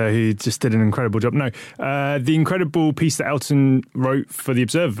writer who just did an incredible job. No, the incredible piece that Elton wrote for The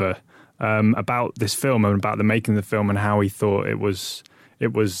Observer about this film and about the making of the film and how he thought it was, he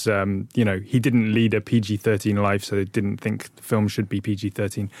didn't lead a PG-13 life, so they didn't think the film should be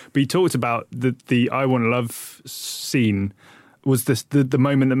PG-13. But he talked about the I Want Love scene was the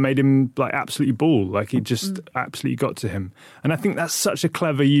moment that made him like absolutely bawl, like it just absolutely got to him. And I think that's such a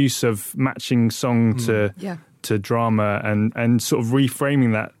clever use of matching song to drama and sort of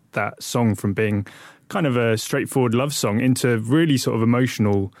reframing that song from being kind of a straightforward love song into really sort of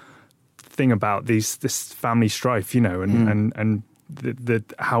emotional thing about this family strife, and the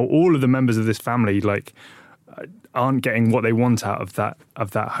how all of the members of this family like aren't getting what they want out of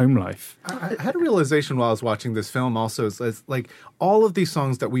that home life. I had a realization while I was watching this film also, is like all of these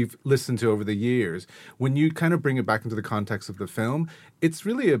songs that we've listened to over the years, when you kind of bring it back into the context of the film, it's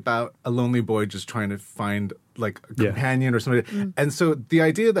really about a lonely boy just trying to find like a companion or something. And so the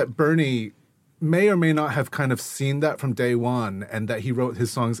idea that Bernie may or may not have kind of seen that from day one and that he wrote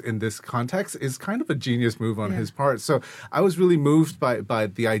his songs in this context is kind of a genius move on his part. So I was really moved by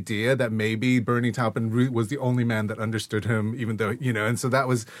the idea that maybe Bernie Taupin was the only man that understood him, even though, and so that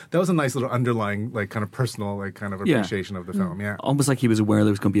was a nice little underlying, like kind of personal, like kind of appreciation of the film. Yeah. Almost like he was aware there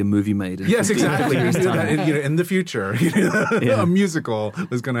was going to be a movie made. Yes, exactly. In the future, a musical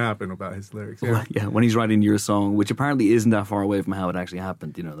was going to happen about his lyrics. Yeah. When he's writing your song, which apparently isn't that far away from how it actually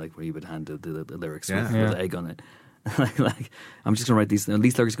happened, like where he would hand the lyrics with egg on it. like, I'm just going to write these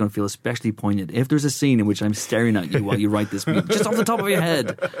lyrics are going to feel especially poignant if there's a scene in which I'm staring at you while you write this just off the top of your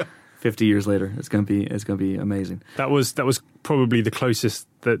head. 50 years later, it's going to be amazing. That was probably the closest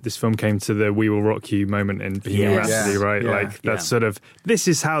that this film came to the "We Will Rock You" moment in Bohemian Rhapsody, right? Yeah. Like that's sort of, this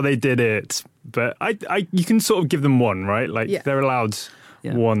is how they did it. But you can sort of give them one, right? Like they're allowed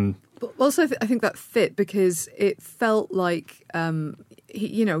one. But also, I think that fit because it felt like,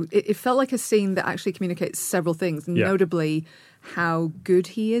 it felt like a scene that actually communicates several things, notably how good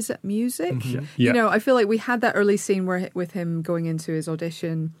he is at music. I feel like we had that early scene with him going into his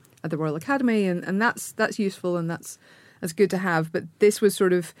audition at the Royal Academy, and that's useful and that's That's good to have. But this was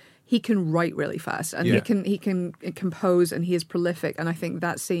sort of, he can write really fast, and he can compose, and he is prolific. And I think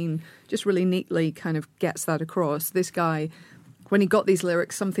that scene just really neatly kind of gets that across. This guy, when he got these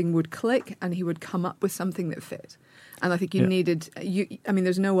lyrics, something would click, and he would come up with something that fit. And I think you needed,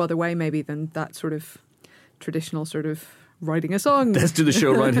 there's no other way maybe than that sort of traditional sort of writing a song. Let's do the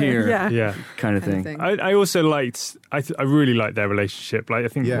show right here. yeah. Kind of thing. I also liked, I really liked their relationship. Like, I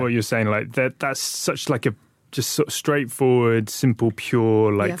think what you're saying, like that's such like a just sort of straightforward, simple,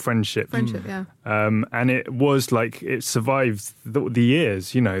 pure friendship. And it was like, it survived the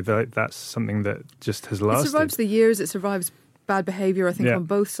years, that's something that just has lasted. It survives the years, it survives bad behaviour, I think, on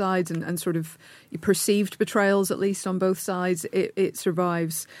both sides, and sort of perceived betrayals, at least on both sides. It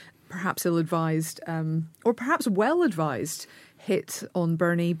survives perhaps ill-advised or perhaps well-advised hit on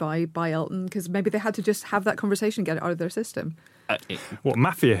Bernie by Elton, because maybe they had to just have that conversation and get it out of their system. What,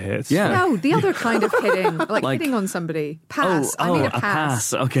 mafia hits? Yeah. No, the other kind of hitting, like hitting on somebody. Pass. I need a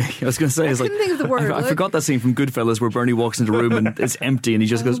pass. Okay, I was going to say, I couldn't think of the word. I forgot that scene from Goodfellas where Bernie walks into a room and it's empty, and he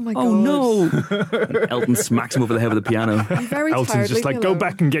just goes, "Oh no!" And Elton smacks him over the head with the piano. I'm very Elton's tired. just like, "Go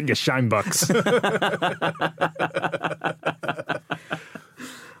back and get your shine bucks."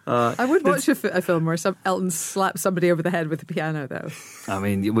 I would watch a film where Elton slaps somebody over the head with the piano, though. I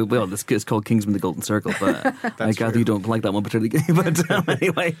mean, it's called Kingsman: The Golden Circle, but I gather you don't like that one particularly. But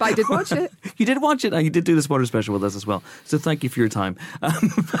anyway, But I did watch it. You did watch it, and you did do the spoiler special with us as well. So thank you for your time. I'm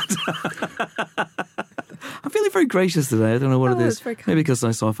feeling very gracious today. I don't know what it is. Very kind. Maybe because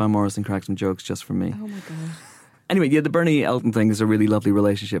I saw Van Morrison crack some jokes just for me. Oh my god. Anyway, the Bernie Elton thing is a really lovely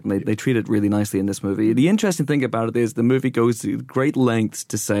relationship, and they treat it really nicely in this movie. The interesting thing about it is the movie goes to great lengths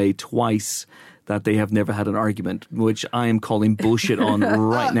to say twice that they have never had an argument, which I am calling bullshit on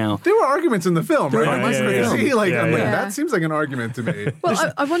right now. There were arguments in the film, right? Am I crazy? Yeah. That seems like an argument to me.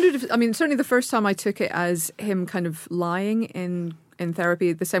 Well, I wondered if, certainly the first time I took it as him kind of lying in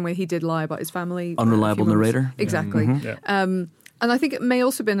therapy, the same way he did lie about his family. Unreliable narrator. Exactly. And I think it may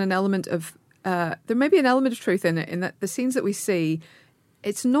also have been an element of, there may be an element of truth in it, in that the scenes that we see,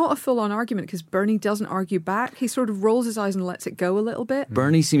 it's not a full-on argument because Bernie doesn't argue back. He sort of rolls his eyes and lets it go a little bit.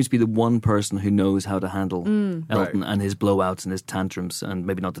 Bernie seems to be the one person who knows how to handle Elton and his blowouts and his tantrums, and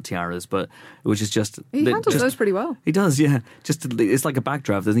maybe not the tiaras, but which is just... He handles those pretty well. He does, yeah. It's like a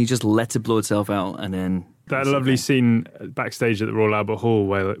backdraft, doesn't he? Just lets it blow itself out, and then... That lovely scene backstage at the Royal Albert Hall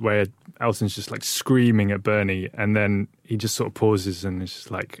where Elton's just like screaming at Bernie, and then he just sort of pauses and is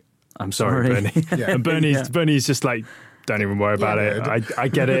just like, "I'm sorry, Bernie." And Bernie's just like, "Don't even worry about it. I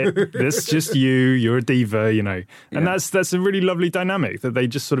get it. It's just you. You're a diva, And that's a really lovely dynamic that they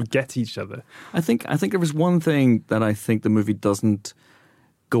just sort of get each other. I think there was one thing that I think the movie doesn't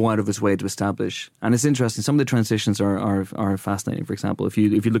go out of its way to establish, and it's interesting. Some of the transitions are fascinating. For example, if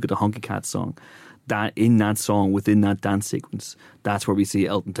you look at the Honky Cat song, that in that song, within that dance sequence, that's where we see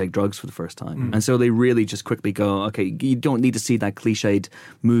Elton take drugs for the first time. And so they really just quickly go, okay, you don't need to see that cliched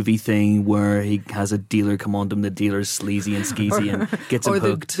movie thing where he has a dealer come on to him, the dealer's sleazy and skeezy and gets him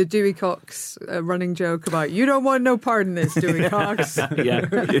hooked. Or the Dewey Cox running joke about, "You don't want no part in this, Dewey Cox." yeah.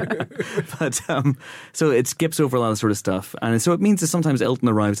 But so it skips over a lot of sort of stuff, and so it means that sometimes Elton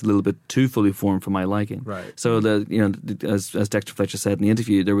arrives a little bit too fully formed for my liking. Right. So as Dexter Fletcher said in the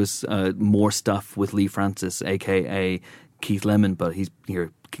interview, there was more stuff with Lee Francis, aka Keith Lemon, but he's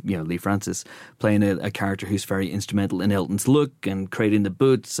here, Lee Francis, playing a character who's very instrumental in Elton's look and creating the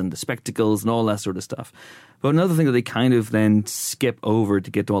boots and the spectacles and all that sort of stuff. But another thing that they kind of then skip over to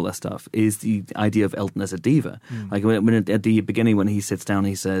get to all that stuff is the idea of Elton as a diva. Like when at the beginning, when he sits down and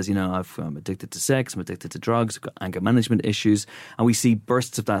he says, I'm addicted to sex, I'm addicted to drugs, I've got anger management issues. And we see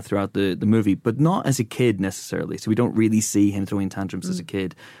bursts of that throughout the movie, but not as a kid necessarily. So we don't really see him throwing tantrums as a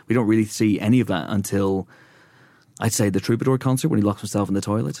kid. We don't really see any of that until, I'd say, the Troubadour concert when he locks himself in the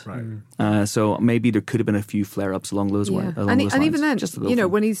toilet. Right. So maybe there could have been a few flare-ups along those lines. And even then, just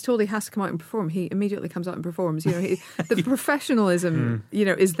when he's told he has to come out and perform, he immediately comes out and performs. The professionalism,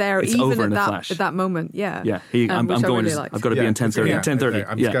 is there It's even over at in a flash. that moment. Yeah. Yeah. I'm which I going. really liked. I've got to be on 10:30. Yeah, 10:30.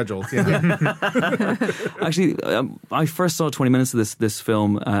 I'm scheduled. Yeah. Actually, I first saw 20 minutes of this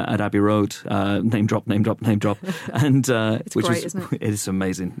film at Abbey Road. Name drop. And It's which great, was, isn't it? It is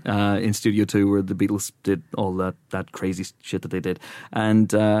amazing. In Studio 2, where the Beatles did all that crazy shit that they did, and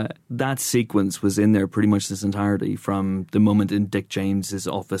that sequence was in there pretty much this entirety, from the moment in Dick James's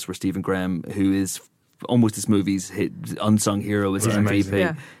office where Stephen Graham, who is almost this movie's unsung hero, is his MVP.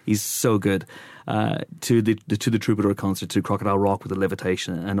 Yeah. He's so good. To the Troubadour concert, to Crocodile Rock with the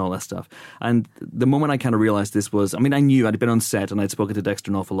levitation and all that stuff. And the moment I kind of realised this was, I knew I'd been on set and I'd spoken to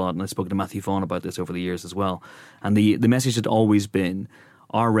Dexter an awful lot, and I'd spoken to Matthew Vaughn about this over the years as well. And the message had always been,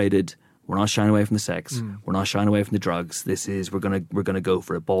 R-rated, We're not shying away from the sex. We're not shying away from the drugs. We're gonna go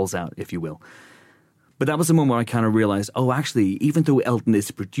for it, balls out, if you will. But that was the moment where I kind of realised, oh, actually, even though Elton is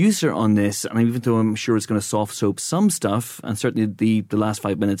the producer on this, and even though I'm sure it's going to soft soap some stuff, and certainly the last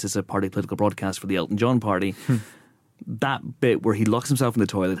 5 minutes is a party political broadcast for the Elton John party, that bit where he locks himself in the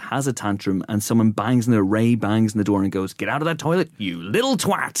toilet, has a tantrum, and someone Ray bangs in the door and goes, "Get out of that toilet, you little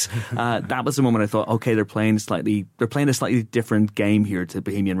twat!" That was the moment I thought, okay, they're playing a slightly different game here to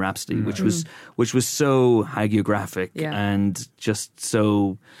Bohemian Rhapsody, which was so hagiographic and just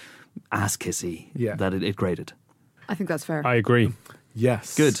so ass kissy that it grated. I think that's fair. I agree.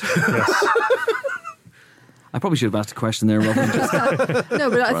 Yes. Good. Yes. I probably should have asked a question there, Robin. No,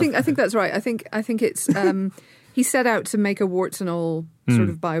 but I think that's right. I think it's he set out to make a warts and all sort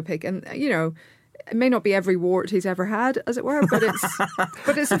of biopic, and it may not be every wart he's ever had, as it were, but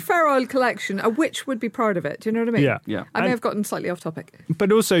it's a fair old collection. A witch would be part of it. Do you know what I mean? Yeah. I may have gotten slightly off topic, but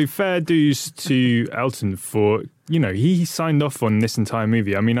also fair dues to Elton for he signed off on this entire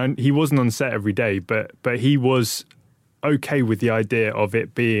movie. I mean, he wasn't on set every day, but he was okay with the idea of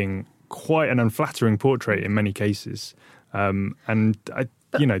it being quite an unflattering portrait in many cases, and I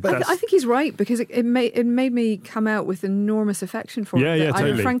think he's right, because it made me come out with enormous affection for him that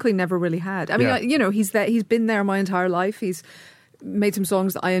totally. I frankly never really had. I mean, he's been there my entire life. He's made some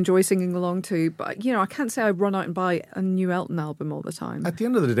songs that I enjoy singing along to, but I can't say I run out and buy a new Elton album all the time. At the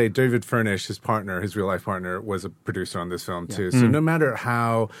end of the day, David Furnish, his real life partner, was a producer on this film too. So no matter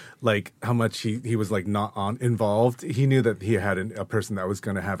how much he was not involved, he knew that he had a person that was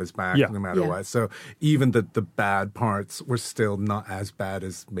going to have his back no matter what. So even the bad parts were still not as bad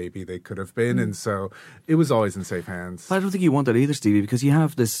as maybe they could have been, and so it was always in safe hands. But I don't think you want that either, Stevie, because you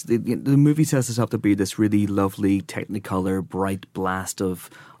have this. The movie sets us up to be this really lovely Technicolor, bright blast of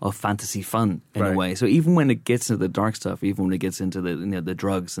fantasy fun in a way. So even when it gets into the dark stuff, even when it gets into the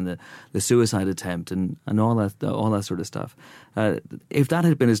drugs and the suicide attempt and all that sort of stuff, if that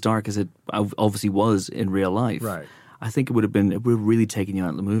had been as dark as it obviously was in real life, I think it would have really taken you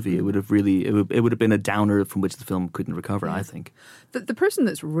out of the movie. It would have been a downer from which the film couldn't recover. I think the person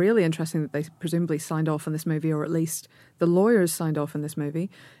that's really interesting that they presumably signed off on this movie, or at least the lawyers signed off on this movie,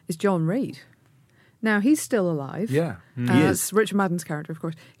 is John Reed. Now, he's still alive. Yeah. He is. It's Richard Madden's character, of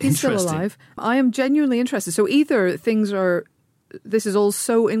course. He's still alive. I am genuinely interested. So either this is all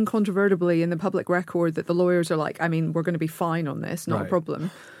so incontrovertibly in the public record that the lawyers are like, I mean, we're going to be fine on this, not a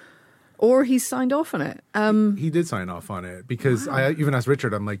problem. Or he's signed off on it. He did sign off on it, because I even asked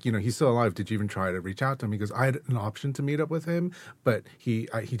Richard, I'm like, he's still alive. Did you even try to reach out to him? Because I had an option to meet up with him, but he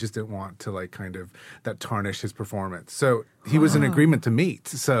just didn't want to kind of that tarnish his performance. So he was in agreement to meet.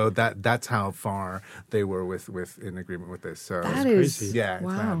 So that's how far they were in agreement with this. So that is crazy. Yeah,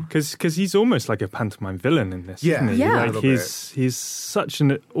 wow. Because he's almost like a pantomime villain in this, isn't he? Yeah. Like he's such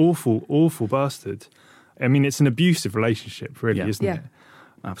an awful, awful bastard. I mean, it's an abusive relationship, really, isn't it?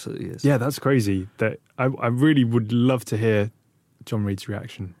 Absolutely is. Yeah, that's crazy. That I really would love to hear John Reed's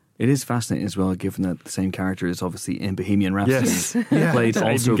reaction. It is fascinating as well, given that the same character is obviously in Bohemian Rhapsody, played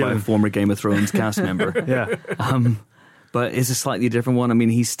also by a former Game of Thrones cast member. But it's a slightly different one. I mean,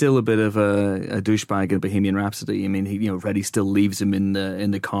 he's still a bit of a douchebag in Bohemian Rhapsody. I mean, Freddie still leaves him in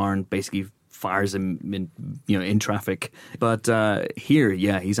the car and basically fires him in traffic. But here,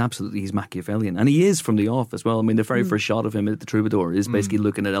 he's Machiavellian, and he is from the off as well. I mean, the very first shot of him at the Troubadour is basically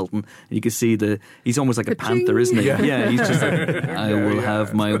looking at Elton, and you can see he's almost like a panther, isn't he? Yeah, he's just like, I will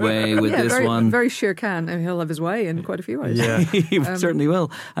have my way with this one. Very Shere Khan, and he'll have his way in quite a few ways. Yeah, he certainly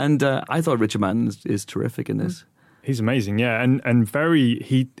will. And I thought Richard Madden is terrific in this. He's amazing, and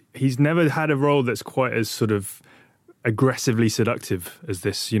he's never had a role that's quite as sort of aggressively seductive as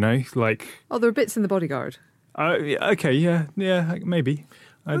this, like... Oh, there are bits in The Bodyguard. Okay, yeah, maybe.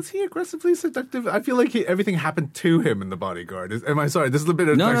 Was he aggressively seductive? I feel like everything happened to him in The Bodyguard. Am I sorry? This is a bit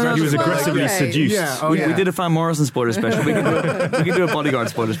of... No, he was aggressively seduced. Yeah, we did a Van Morrison spoiler special. We can do a Bodyguard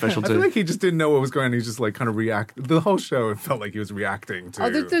spoiler special too. I feel like he just didn't know what was going on. He just kind of reacted. The whole show, it felt like he was reacting to... Oh,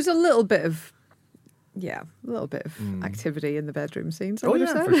 there's a little bit of... Yeah, a little bit of activity in the bedroom scenes. For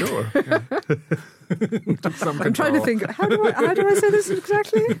sure. I'm trying to think. How do I say this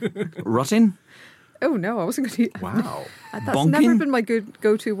exactly? Rotting? Oh no, I wasn't going to. Wow, that's Bonking? never been my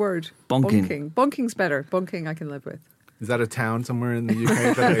go-to word. Bonking. Bonking's better. Bonking I can live with. Is that a town somewhere in the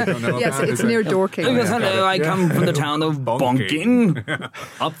UK that I don't know Yes, about? it's near Dorking. Hello, I come from the town of Bonking.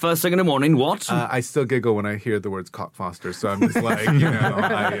 Up first thing in the morning, what? I still giggle when I hear the words cockfoster, so I'm just like,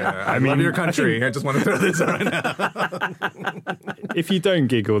 I love your country. I just want to throw this out right now. If you don't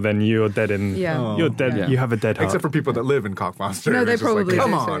giggle, then you're dead in... Yeah. You're dead. Yeah. You have a dead heart. Except for people that live in Cockfoster. No, they it's probably just do.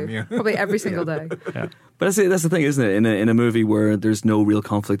 Come on. Probably every single day. Yeah. But that's the thing, isn't it? In a movie where there's no real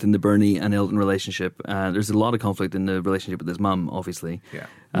conflict in the Bernie and Elton relationship, there's a lot of conflict in the relationship with his mum, obviously.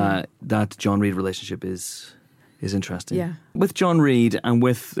 Yeah. That John Reed relationship is interesting. Yeah. With John Reed and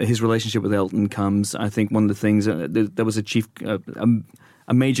with his relationship with Elton comes, I think, one of the things that was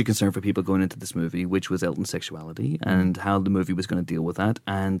a major concern for people going into this movie, which was Elton's sexuality and how the movie was going to deal with that,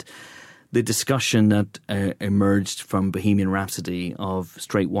 and the discussion that emerged from Bohemian Rhapsody of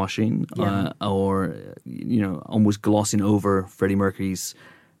straight washing, or almost glossing over Freddie Mercury's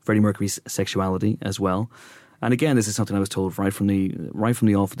sexuality as well. And again, this is something I was told right from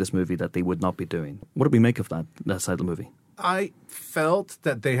the off of this movie that they would not be doing. What do we make of that side of the movie? I felt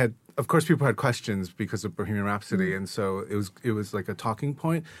that they had, of course, people had questions because of Bohemian Rhapsody, and so it was like a talking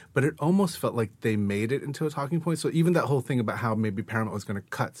point, but it almost felt like they made it into a talking point. So even that whole thing about how maybe Paramount was going to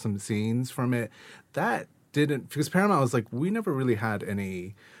cut some scenes from it, that didn't, because Paramount was like, we never really had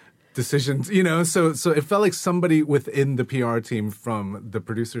any decisions, so it felt like somebody within the PR team from the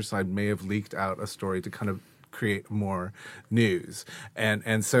producer side may have leaked out a story to kind of create more news,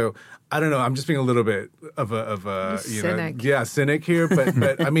 and so I don't know. I'm just being a little bit of a cynic. Cynic here,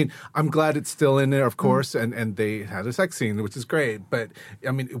 but I mean, I'm glad it's still in there, of course, and they had a sex scene, which is great. But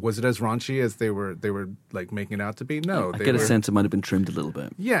I mean, was it as raunchy as they were like making it out to be? No, I get a sense it might have been trimmed a little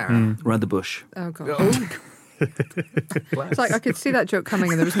bit. Yeah, around the bush. Oh god. It's like I could see that joke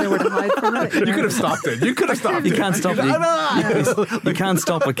coming and there was nowhere to hide from it. You could have stopped it. You could have stopped it. You can't stop it. You can't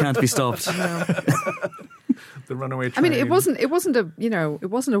stop what can't be stopped. No. The runaway train. I mean, it wasn't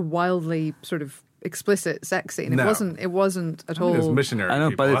a wildly sort of explicit sex scene. No. It wasn't at all. It was missionary. I know.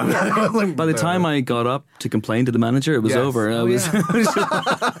 People. By the time I got up to complain to the manager, it was over. I was.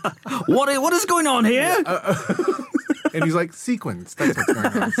 What is going on here? And he's like, sequence. That's what's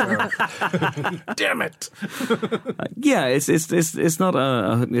going on. So. Damn it. It's not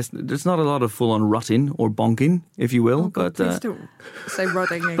there's not a lot of full on rutting or bonking, if you will. Oh God, please don't say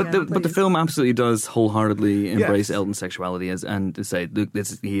rutting again. But the film absolutely does wholeheartedly embrace Elton's sexuality and to say, look,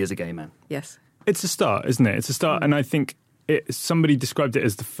 he is a gay man. Yes. It's a start, isn't it? It's a start, and I think somebody described it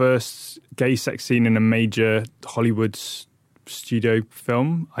as the first gay sex scene in a major Hollywood studio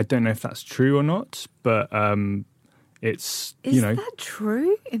film. I don't know if that's true or not, but it's Is that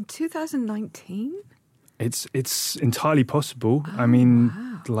true in 2019? It's entirely possible. I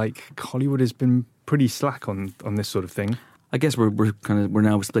mean, like Hollywood has been pretty slack on this sort of thing. I guess we're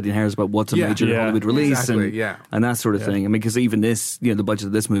now splitting hairs about what's a major Hollywood release and that sort of thing. I mean, because even this, the budget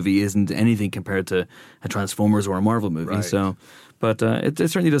of this movie isn't anything compared to a Transformers or a Marvel movie. Right. So, but it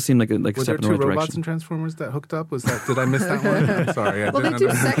certainly does seem like a step in the right direction. Were there two robots in Transformers that hooked up? Did I miss that one? I'm sorry. Well, they do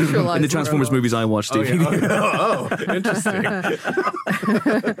sexualize in the Transformers movies I watched. Interesting.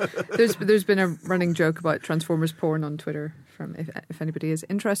 There's been a running joke about Transformers porn on Twitter. If anybody is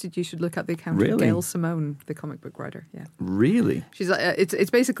interested, you should look up the account of Gail Simone, the comic book writer. Yeah, really. She's like, it's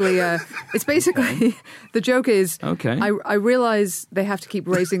basically the joke is, okay. I realize they have to keep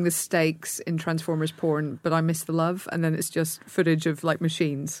raising the stakes in Transformers porn, but I miss the love, and then it's just footage of like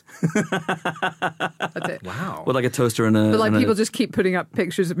machines. That's it. Wow. Well, like a toaster and a. But like people just keep putting up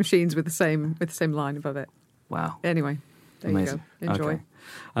pictures of machines with the same line above it. Wow. Anyway, there Amazing. you go. Enjoy. Okay.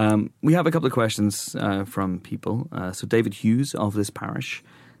 We have a couple of questions from people. So David Hughes of this parish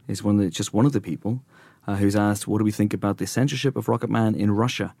is just one of the people who's asked, what do we think about the censorship of Rocketman in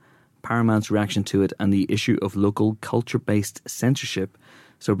Russia, Paramount's reaction to it, and the issue of local culture-based censorship?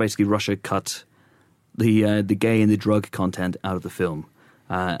 So basically Russia cut the gay and the drug content out of the film.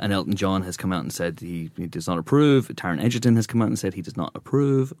 And Elton John has come out and said he does not approve. Taron Egerton has come out and said he does not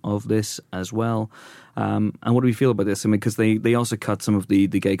approve of this as well. And what do we feel about this? I mean, because they also cut some of the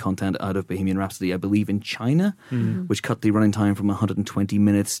gay content out of Bohemian Rhapsody, I believe, in China, which cut the running time from 120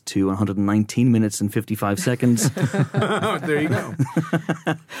 minutes to 119 minutes and 55 seconds. There you go.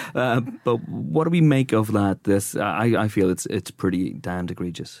 But what do we make of that? I feel it's pretty damned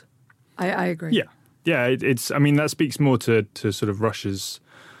egregious. I agree. Yeah, it's. I mean, that speaks more to sort of Russia's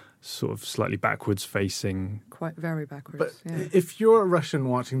sort of slightly backwards facing. Quite very backwards. But yeah. if you're a Russian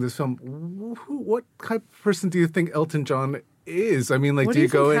watching this film, what type of person do you think Elton John is? I mean, like, what do you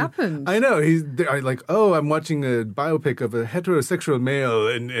go in? Happened? I know he's like, I'm watching a biopic of a heterosexual male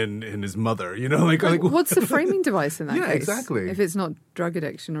and his mother. Like what's the framing device in that case? Yeah, exactly. If it's not drug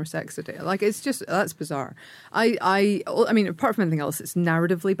addiction or sex addiction, like it's just that's bizarre. I mean, apart from anything else, it's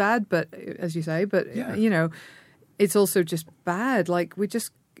narratively bad. But as you say, it's also just bad. Like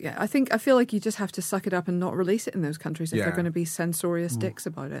I feel like you just have to suck it up and not release it in those countries if they're going to be censorious dicks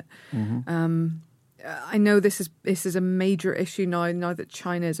about it. Mm-hmm. I know this is a major issue now that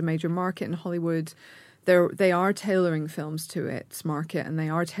China is a major market in Hollywood. They are tailoring films to its market and they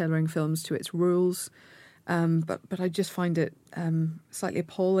are tailoring films to its rules. But I just find it slightly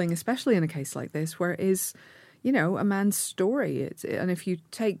appalling, especially in a case like this, where it is, a man's story. And if you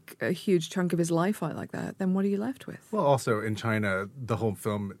take a huge chunk of his life out like that, then what are you left with? Well, also in China, the whole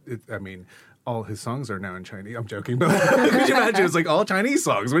film, all his songs are now in Chinese. I'm joking, but could you imagine? It's like all Chinese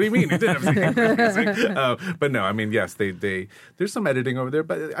songs. What do you mean? He didn't have music. But no, yes, there's some editing over there.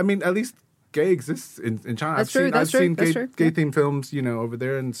 But at least gay exists in China. I've seen gay themed films, over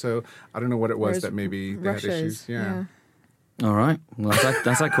there, and so I don't know what it was that maybe they had issues. Yeah. All right. Well,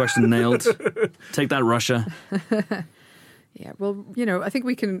 that's that question nailed. Take that, Russia. Yeah. Well, I think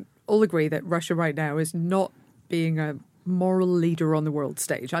we can all agree that Russia right now is not being a moral leader on the world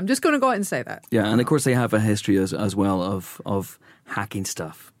stage. I'm just going to go out and say that. Yeah, and of course they have a history as well of hacking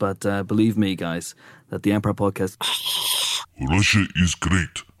stuff. But believe me, guys, that the Empire Podcast... Russia is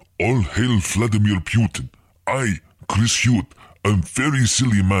great. All hail Vladimir Putin. I, Chris Hewitt, am very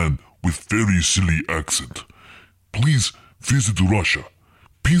silly man with very silly accent. Please visit Russia.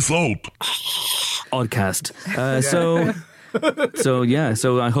 Peace out. Oddcast.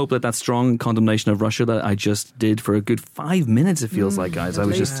 So I hope that strong condemnation of Russia that I just did for a good 5 minutes, it feels like, guys. I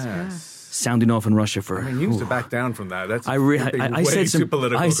was just sounding off in Russia for... you need to back down from that. That's I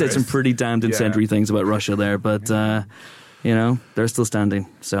said some pretty damned incendiary things about Russia there, but... they're still standing.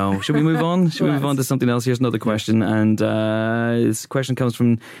 So should we move on? Should we move on to something else? Here's another question. And this question comes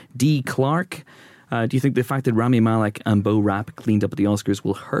from D. Clark. Do you think the fact that Rami Malek and Bo Rapp cleaned up at the Oscars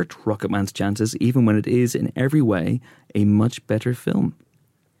will hurt Rocketman's chances, even when it is in every way a much better film?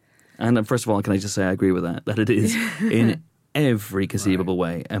 And first of all, can I just say I agree with that it is in every conceivable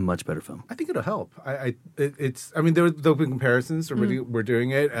way a much better film. I think it'll help. There'll be comparisons. We're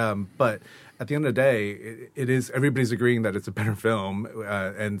doing it, but at the end of the day, it is everybody's agreeing that it's a better film,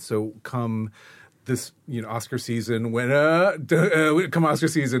 and so come this Oscar season when Oscar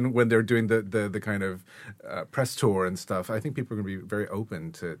season when they're doing the kind of press tour and stuff, I think people are going to be very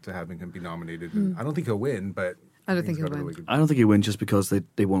open to having him be nominated. And I don't think he'll win, but I don't think he'll win. I don't think he'll win just because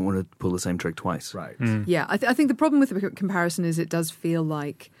they won't want to pull the same trick twice. Right. Yeah, I think the problem with the comparison is it does feel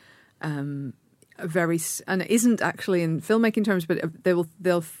like and it isn't actually in filmmaking terms, but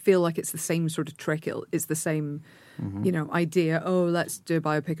they'll feel like it's the same sort of trick. It's the same, idea. Oh, let's do a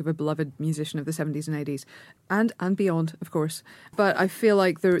biopic of a beloved musician of the 70s and 80s, and beyond, of course. But I feel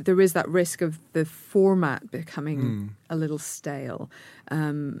like there is that risk of the format becoming a little stale.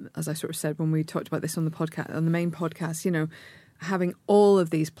 As I sort of said when we talked about this on the podcast, on the main podcast, having all of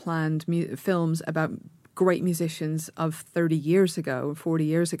these planned films about great musicians of 30 years ago, 40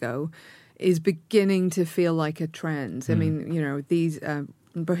 years ago, is beginning to feel like a trend. I mean, these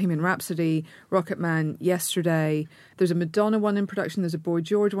Bohemian Rhapsody, Rocketman, Yesterday, there's a Madonna one in production, there's a Boy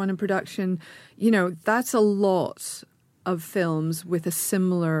George one in production. That's a lot of films with a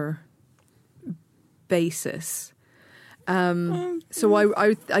similar basis. So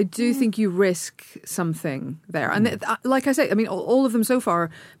I do think you risk something there. And like I say, all of them so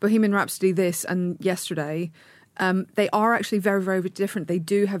far, Bohemian Rhapsody, this, and Yesterday, they are actually very, very different. They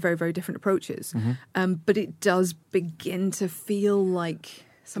do have very, very different approaches. But it does begin to feel like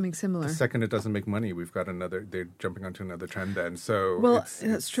something similar. The second it doesn't make money, they're jumping onto another trend then. So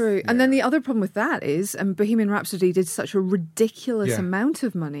that's true. Yeah. And then the other problem with that is Bohemian Rhapsody did such a ridiculous amount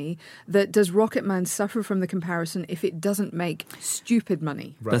of money that does Rocketman suffer from the comparison if it doesn't make stupid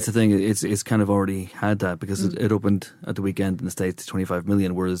money? Right. That's the thing. It's kind of already had that because it opened at the weekend in the States to 25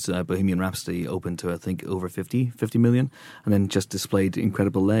 million, whereas Bohemian Rhapsody opened to, I think, over 50 million, and then just displayed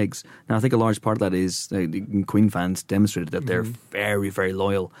incredible legs. Now, I think a large part of that is Queen fans demonstrated that they're very, very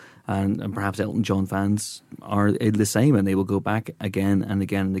loyal. And perhaps Elton John fans are the same, and they will go back again and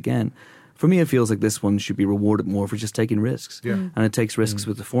again and again. For me, it feels like this one should be rewarded more for just taking risks. Yeah. And it takes risks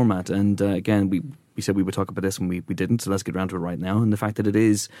with the format. And again, we said we would talk about this and we didn't, so let's get around to it right now. And the fact that it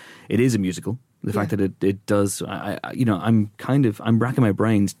is a musical, the fact that it does, I'm racking my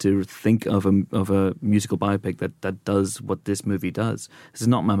brains to think of a musical biopic that does what this movie does. This is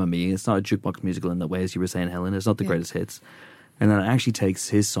not Mamma Mia. It's not a jukebox musical in that way, as you were saying, Helen. It's not the greatest hits. And then it actually takes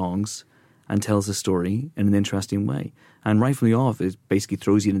his songs and tells a story in an interesting way. And right from the off, it basically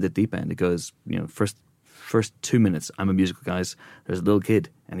throws you into the deep end. It goes, first 2 minutes, I'm a musical, guys. There's a little kid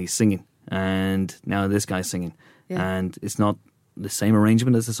and he's singing. And now this guy's singing. Yeah. And it's not the same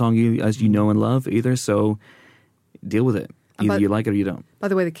arrangement as the song you know and love either. So deal with it. Either you like it or you don't. By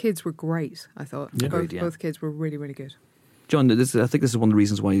the way, the kids were great, I thought. Yeah. Both kids were really, really good. John, I think this is one of the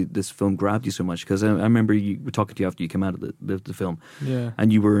reasons why this film grabbed you so much, because I remember you were talking to you after you came out of the film,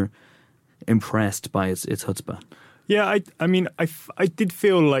 and you were impressed by its chutzpah. Yeah, I did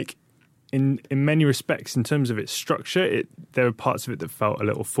feel like in many respects, in terms of its structure, there are parts of it that felt a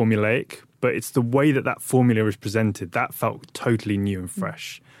little formulaic, but it's the way that formula is presented that felt totally new and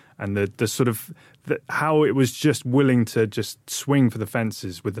fresh. And the sort of how it was just willing to just swing for the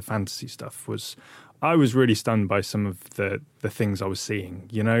fences with the fantasy stuff I was really stunned by some of the things I was seeing.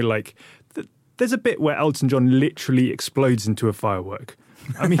 You know, like there's a bit where Elton John literally explodes into a firework.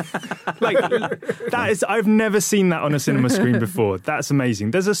 I mean, like I've never seen that on a cinema screen before. That's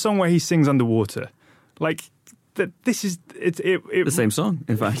amazing. There's a song where he sings underwater. Like this is the same song,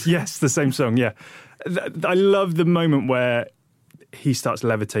 in fact. Yes, the same song. Yeah, I love the moment where he starts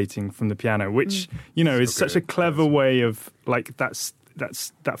levitating from the piano, which is such a clever way of like that's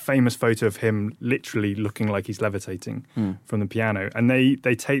that famous photo of him literally looking like he's levitating from the piano, and they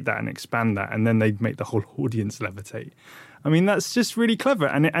take that and expand that, and then they make the whole audience levitate. I mean, that's just really clever,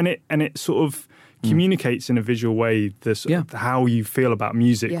 and it sort of communicates in a visual way how you feel about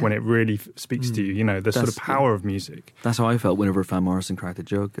music when it really speaks to you. You know, the sort of power of music. That's how I felt whenever Van Morrison cracked a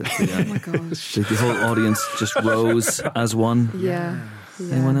joke. Oh my gosh! The whole audience just rose as one. Yeah.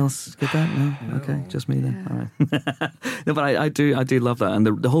 Anyone else get that? No? Okay, just me then. All right. No, but I do love that, and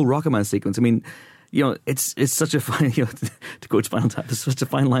the whole Rocketman sequence. I mean, it's such a fine, to quote Spinal Tap, it's such a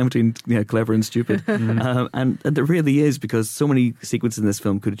fine line between clever and stupid, and there really is, because so many sequences in this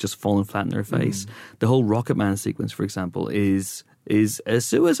film could have just fallen flat in their face. The whole Rocketman sequence, for example, is a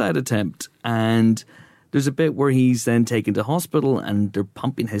suicide attempt, and there's a bit where he's then taken to hospital and they're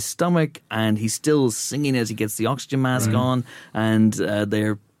pumping his stomach and he's still singing as he gets the oxygen mask on, and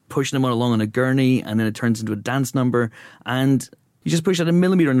they're pushing him along on a gurney, and then it turns into a dance number, and you just push it a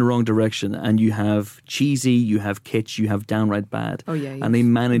millimeter in the wrong direction and you have cheesy, you have kitsch, you have downright bad. Oh yeah, and they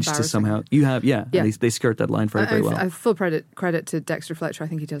manage to somehow, and they skirt that line very well. Full credit to Dexter Fletcher. I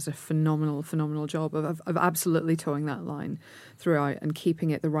think he does a phenomenal job of absolutely towing that line throughout and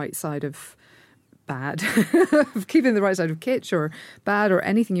keeping it the right side of bad, of keeping the right side of kitsch or bad or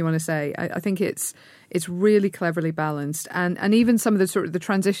anything you want to say. I think it's really cleverly balanced, and even some of the sort of the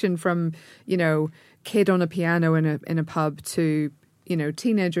transition from kid on a piano in a pub to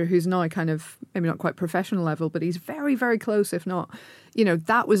teenager who's now kind of maybe not quite professional level, but he's very, very close, if not,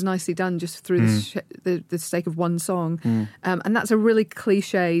 that was nicely done just through the sake of one song, and that's a really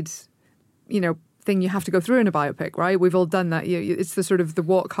cliched thing you have to go through in a biopic, right? We've all done that. It's the sort of the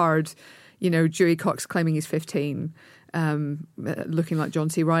walk hard. Dewey Cox claiming he's 15, looking like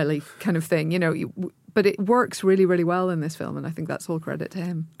John C. Reilly kind of thing, but it works really, really well in this film, and I think that's all credit to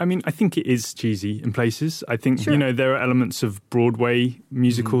him. I mean, I think it is cheesy in places. I think, there are elements of Broadway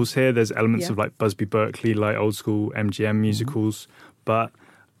musicals here. There's elements of like Busby Berkeley, like old school MGM musicals, but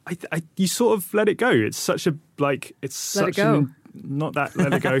you sort of let it go. It's such a, like, it's let such it go. an... Not that,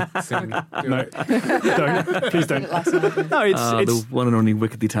 let it go. No, don't. Please don't. No, it's the one and only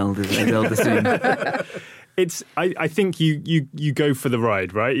wickedly talented Adele Dazeem. I think you go for the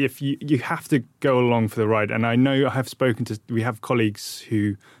ride, right? If you have to go along for the ride, and I know we have colleagues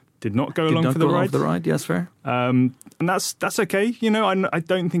who did not go along for the ride. Yes, fair. And that's okay. I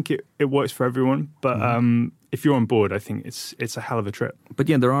don't think it works for everyone, but if you're on board, I think it's a hell of a trip. But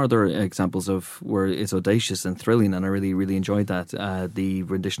yeah, there are other examples of where it's audacious and thrilling, and I really, really enjoyed that. The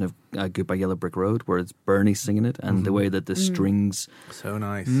rendition of Goodbye Yellow Brick Road, where it's Bernie singing it, and the way that the strings so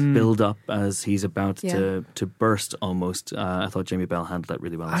nice build up as he's about to burst almost. I thought Jamie Bell handled that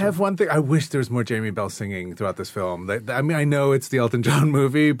really well. I have one thing. I wish there was more Jamie Bell singing throughout this film. I mean, I know it's the Elton John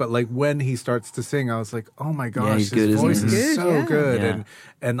movie, but like when he starts to sing, I was like, oh my gosh, his voice is so good. Yeah.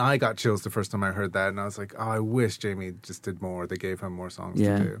 And I got chills the first time I heard that, and I was like, oh, I wish Jamie just did more. They gave him more songs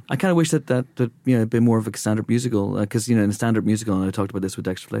to do. I kind of wish that a bit more of a stand-up musical, because in a stand-up musical, and I talked about this with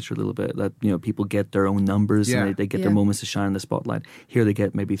Dexter Fletcher a little bit, that people get their own numbers and they get their moments to shine in the spotlight. Here they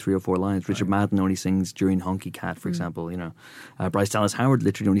get maybe 3 or 4 lines. Richard Madden only sings during Honky Cat, for example. Bryce Dallas Howard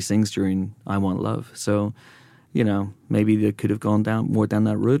literally only sings during I Want Love. So maybe they could have gone down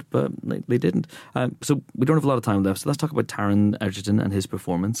that route, but they didn't. So we don't have a lot of time left. So let's talk about Taron Egerton and his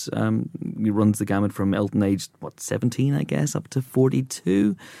performance. He runs the gamut from Elton, aged 17, I guess, up to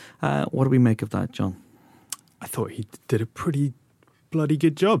 42. What do we make of that, John? I thought he did a pretty bloody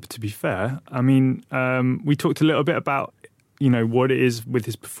good job, to be fair. I mean, we talked a little bit about what it is with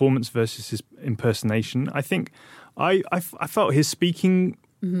his performance versus his impersonation. I think I felt his speaking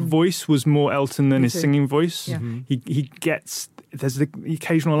voice was more Elton than his singing voice. Yeah. He gets, there's the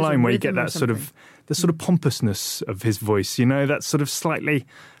occasional line where you get that sort of pompousness of his voice, that sort of slightly,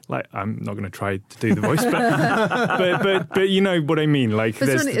 like, I'm not going to try to do the voice, but you know what I mean. Like,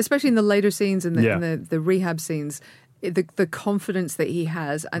 especially in the later scenes and the rehab scenes, the confidence that he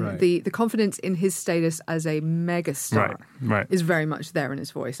has and the confidence in his status as a megastar is very much there in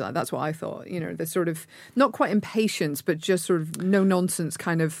his voice. Like, that's what I thought. You know, the sort of not quite impatience, but just sort of no nonsense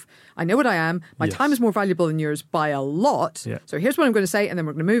kind of. I know what I am. My time is more valuable than yours by a lot. Yeah. So here's what I'm going to say, and then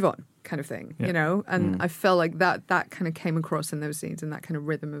we're going to move on, kind of thing. Yeah. You know, and I felt like that kind of came across in those scenes and that kind of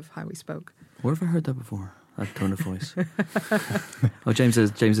rhythm of how he spoke. Where have I heard that before? That tone of voice. Oh, James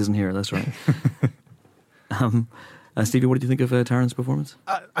isn't here. That's right. Stevie, what did you think of Taron's performance?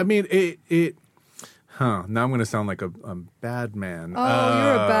 I mean, now I'm going to sound like a bad man. Oh,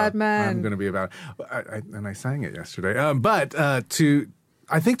 you're a bad man. I'm going to be a bad. And I sang it yesterday.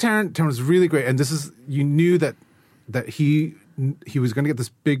 I think Taron was really great, and this is, you knew that he was going to get this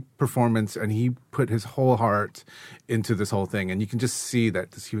big performance, and he put his whole heart into this whole thing, and you can just see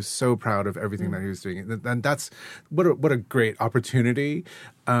that he was so proud of everything that he was doing, and that's what a great opportunity.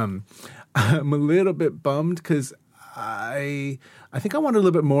 I'm a little bit bummed because I think I wanted a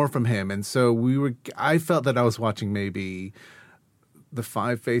little bit more from him, and so I felt that I was watching maybe The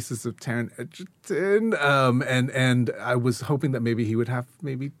Five Faces of Taron Egerton, and I was hoping that maybe he would have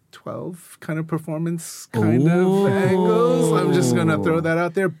maybe 12 kind of performance kind of angles. I'm just going to throw that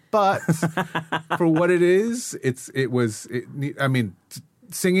out there, but for what it is, I mean,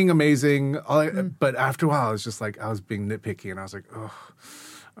 singing amazing, but after a while, I was just like, I was being nitpicky, and I was like, oh,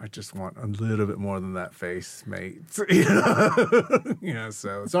 I just want a little bit more than that face, mate. You know?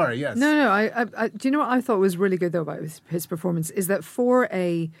 So sorry. Yes. No. I do you know what I thought was really good though about his performance is that for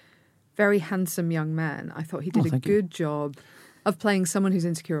a very handsome young man, I thought he did a good job of playing someone who's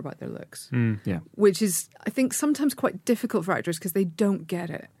insecure about their looks. Which is, I think, sometimes quite difficult for actors because they don't get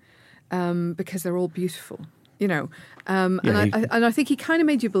it because they're all beautiful. You know, and I think he kind of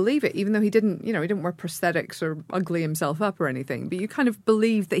made you believe it, even though he didn't wear prosthetics or ugly himself up or anything. But you kind of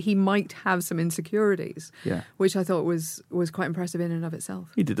believed that he might have some insecurities, which I thought was quite impressive in and of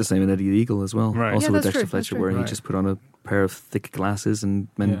itself. He did the same in Eddie the Eagle as well. Right. Also with Dexter Fletcher, where he just put on a pair of thick glasses and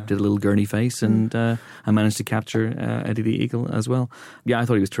did a little gurney face, and I managed to capture Eddie the Eagle as well. Yeah, I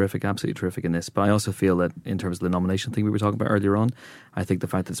thought he was terrific, absolutely terrific in this. But I also feel that in terms of the nomination thing we were talking about earlier on, I think the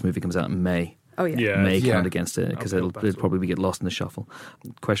fact that this movie comes out in May. Oh, yeah. May count against it because it'll probably get lost in the shuffle.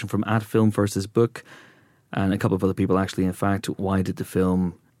 Question from @Film versus Book, and a couple of other people actually. In fact, why did the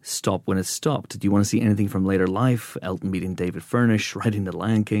film stop when it stopped? Did you want to see anything from later life? Elton meeting David Furnish, writing The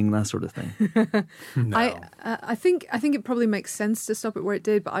Lion King, that sort of thing. No. I think it probably makes sense to stop it where it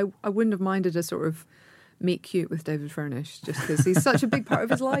did, but I wouldn't have minded a sort of meet cute with David Furnish just because he's such a big part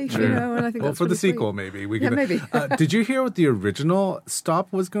of his life, you know. And I think that's for the sweet. sequel, maybe maybe. Did you hear what the original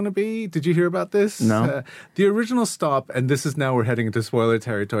stop was going to be? Did you hear about this? No. The original stop, and this is now we're heading into spoiler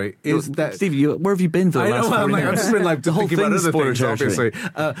territory. Is that Steve? Where have you been for the last 40 minutes? I've just been like thinking about other things. Territory.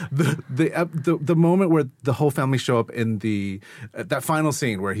 Obviously, the moment where the whole family show up in that final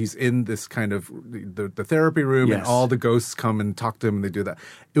scene where he's in this kind of the therapy room, and all the ghosts come and talk to him, and they do that.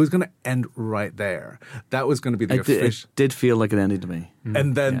 It was going to end right there. That was going to be the official. It did feel like an ending to me.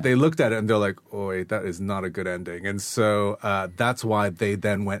 And then they looked at it and they're like, oh, wait, that is not a good ending. And so that's why they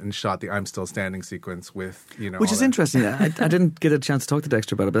then went and shot the I'm Still Standing sequence with, Which is interesting. I didn't get a chance to talk to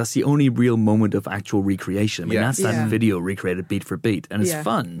Dexter about it, but that's the only real moment of actual recreation. I mean, that's that video recreated beat for beat. And it's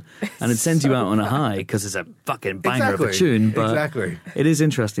fun. And it sends you out on a high because it's a fucking banger of a tune. But it is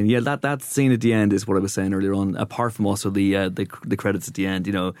interesting. Yeah, that scene at the end is what I was saying earlier on, apart from also the credits at the end.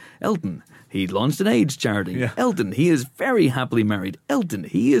 Elton, he launched an AIDS charity. Yeah. Elton, he is very happily married. Elton,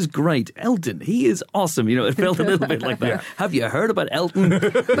 he is great. Elton, he is awesome. It felt a little bit like that. Yeah. Have you heard about Elton?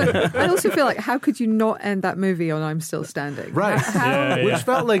 But I also feel like, how could you not end that movie on I'm Still Standing? Right. Which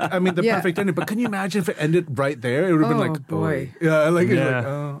felt like, the perfect ending. But can you imagine if it ended right there? It would have been like, boy.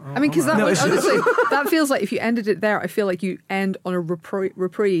 Because honestly, that feels like if you ended it there, I feel like you end on a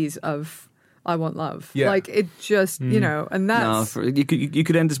reprise of I Want Love. Yeah. Like it just, and that's... No, you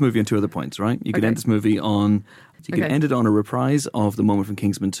could end this movie on two other points, right? You could end this movie on... You can end it on a reprise of the moment from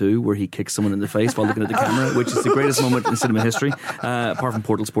Kingsman 2 where he kicks someone in the face while looking at the camera, which is the greatest moment in cinema history, apart from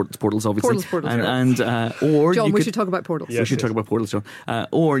Portals, obviously. Portals. Or John, we should talk about Portals. We should talk about Portals, John.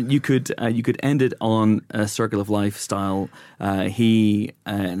 Or you could end it on a Circle of Life style. He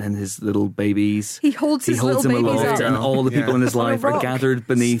and his little babies. He holds his little him babies aloft, up. and all the people in his life are gathered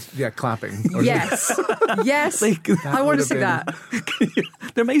beneath. Yeah, clapping. Yes. Yes. I want to see that.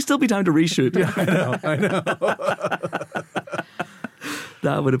 There may still be time to reshoot. Yeah, I know.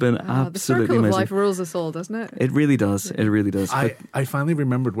 That would have been absolutely the Circle amazing. of Life rules us all, doesn't it? It really does. It really does. I finally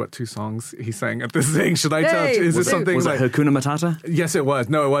remembered what two songs he sang at this thing. Should I tell? Is this something was like it Hakuna Matata? Yes, it was.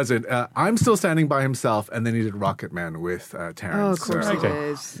 No, it wasn't. I'm Still Standing by Himself, and then he did Rocketman with Taron. Oh, of course he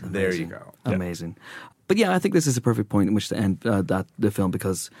did. There you go. Amazing. But yeah, I think this is a perfect point in which to end the film,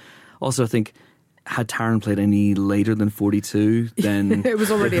 because also I think had Taron played any later than 42, then It was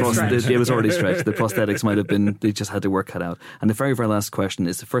already a stretch. It was already stretched. The prosthetics might have been, they just had to work cut out. And the very, very last question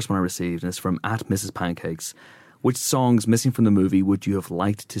is the first one I received, and it's from @MrsPancakes. Which songs missing from the movie would you have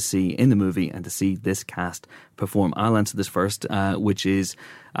liked to see in the movie and to see this cast perform? I'll answer this first, which is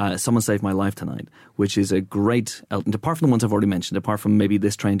Someone Saved My Life Tonight, which is a great Elton, apart from the ones I've already mentioned, apart from maybe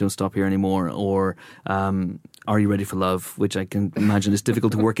This Train Don't Stop Here Anymore, or Are You Ready for Love, which I can imagine is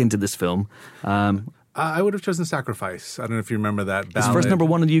difficult to work into this film. I would have chosen Sacrifice. I don't know if you remember that ballad. It's first number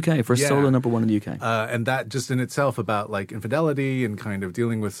one in the UK, first solo number one in the UK. And that just in itself about like infidelity and kind of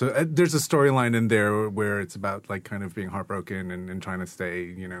dealing with, so there's a storyline in there where it's about like kind of being heartbroken and trying to stay,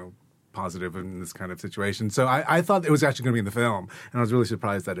 you know, positive in this kind of situation. So I thought it was actually going to be in the film, and I was really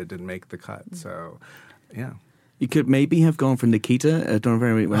surprised that it didn't make the cut. So, yeah. You could maybe have gone for Nikita. I don't know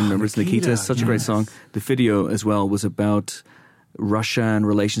if anyone remembers Nikita. It's such a great song. The video as well was about Russia and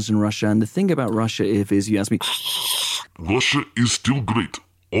relations in Russia. And the thing about Russia, is you ask me, Russia is still great.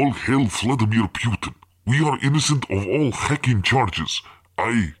 All hail Vladimir Putin. We are innocent of all hacking charges.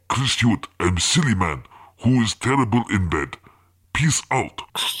 I, Chris Hewitt, am silly man who is terrible in bed. Peace out.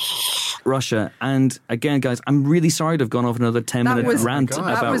 Russia. And again, guys, I'm really sorry to have gone off another 10-minute rant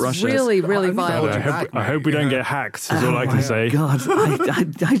about that was Russia. really, really violent. I hope we don't get hacked, is all I can say. God,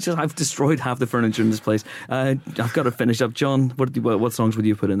 I've destroyed half the furniture in this place. I've got to finish up. John, what songs would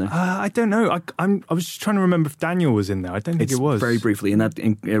you put in there? I don't know. I was just trying to remember if Daniel was in there. I don't think it was. Very briefly, in that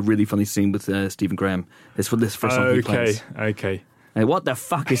really funny scene with Stephen Graham. It's for this first song he plays. Okay. What the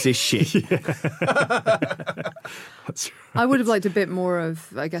fuck is this shit? That's right. I would have liked a bit more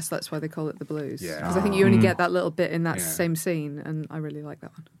of, I guess that's why they call it the blues. Yeah. Because I think you only get that little bit in that same scene, and I really like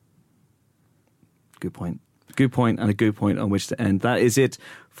that one. Good point. Good point, and a good point on which to end. That is it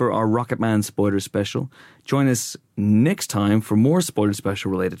for our Rocketman spoiler special. Join us next time for more spoiler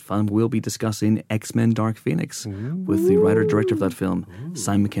special related fun. We'll be discussing X-Men Dark Phoenix with the writer-director of that film,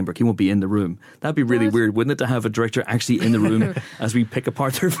 Simon Kinberg. He won't be in the room. That'd be really weird, wouldn't it, to have a director actually in the room as we pick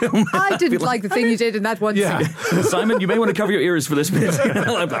apart their film? I didn't like the thing you did in that one scene. Simon, you may want to cover your ears for this bit.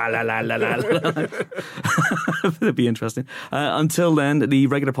 That'd be interesting. Until then, the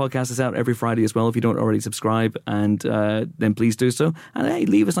regular podcast is out every Friday as well. If you don't already subscribe, and then please do so. And hey,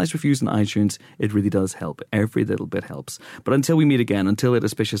 leave us nice reviews on iTunes. It really does help. Every little bit helps. But until we meet again, until an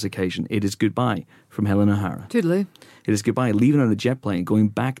auspicious occasion, it is goodbye from Helen O'Hara. Toodaloo. It is goodbye, leaving on a jet plane, going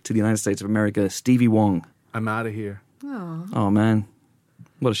back to the United States of America, Stevie Wong. I'm out of here. Oh, man.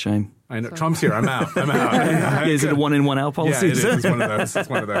 What a shame. I know. Trump's here. I'm out. Is it a one in, one out policy? Yeah, it is. It's one of those. It's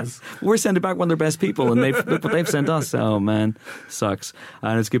one of those. We're sending back one of their best people, and look what they've sent us. Oh, man. Sucks.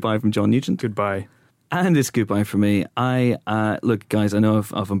 And it's goodbye from John Nugent. Goodbye. And it's goodbye for me. Look, guys, I know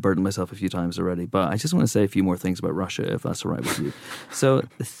I've unburdened myself a few times already, but I just want to say a few more things about Russia, if that's all right with you. So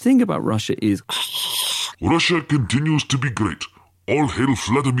the thing about Russia is, Russia continues to be great. All hail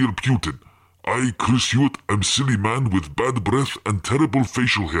Vladimir Putin. I, Chris Hewitt, am silly man with bad breath and terrible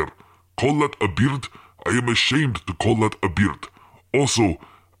facial hair. Call that a beard? I am ashamed to call that a beard. Also,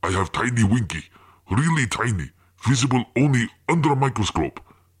 I have tiny winky. Really tiny. Visible only under a microscope.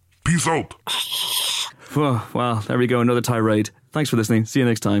 Peace out. well, there we go, another tirade. Thanks for listening. See you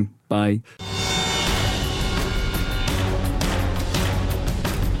next time. Bye.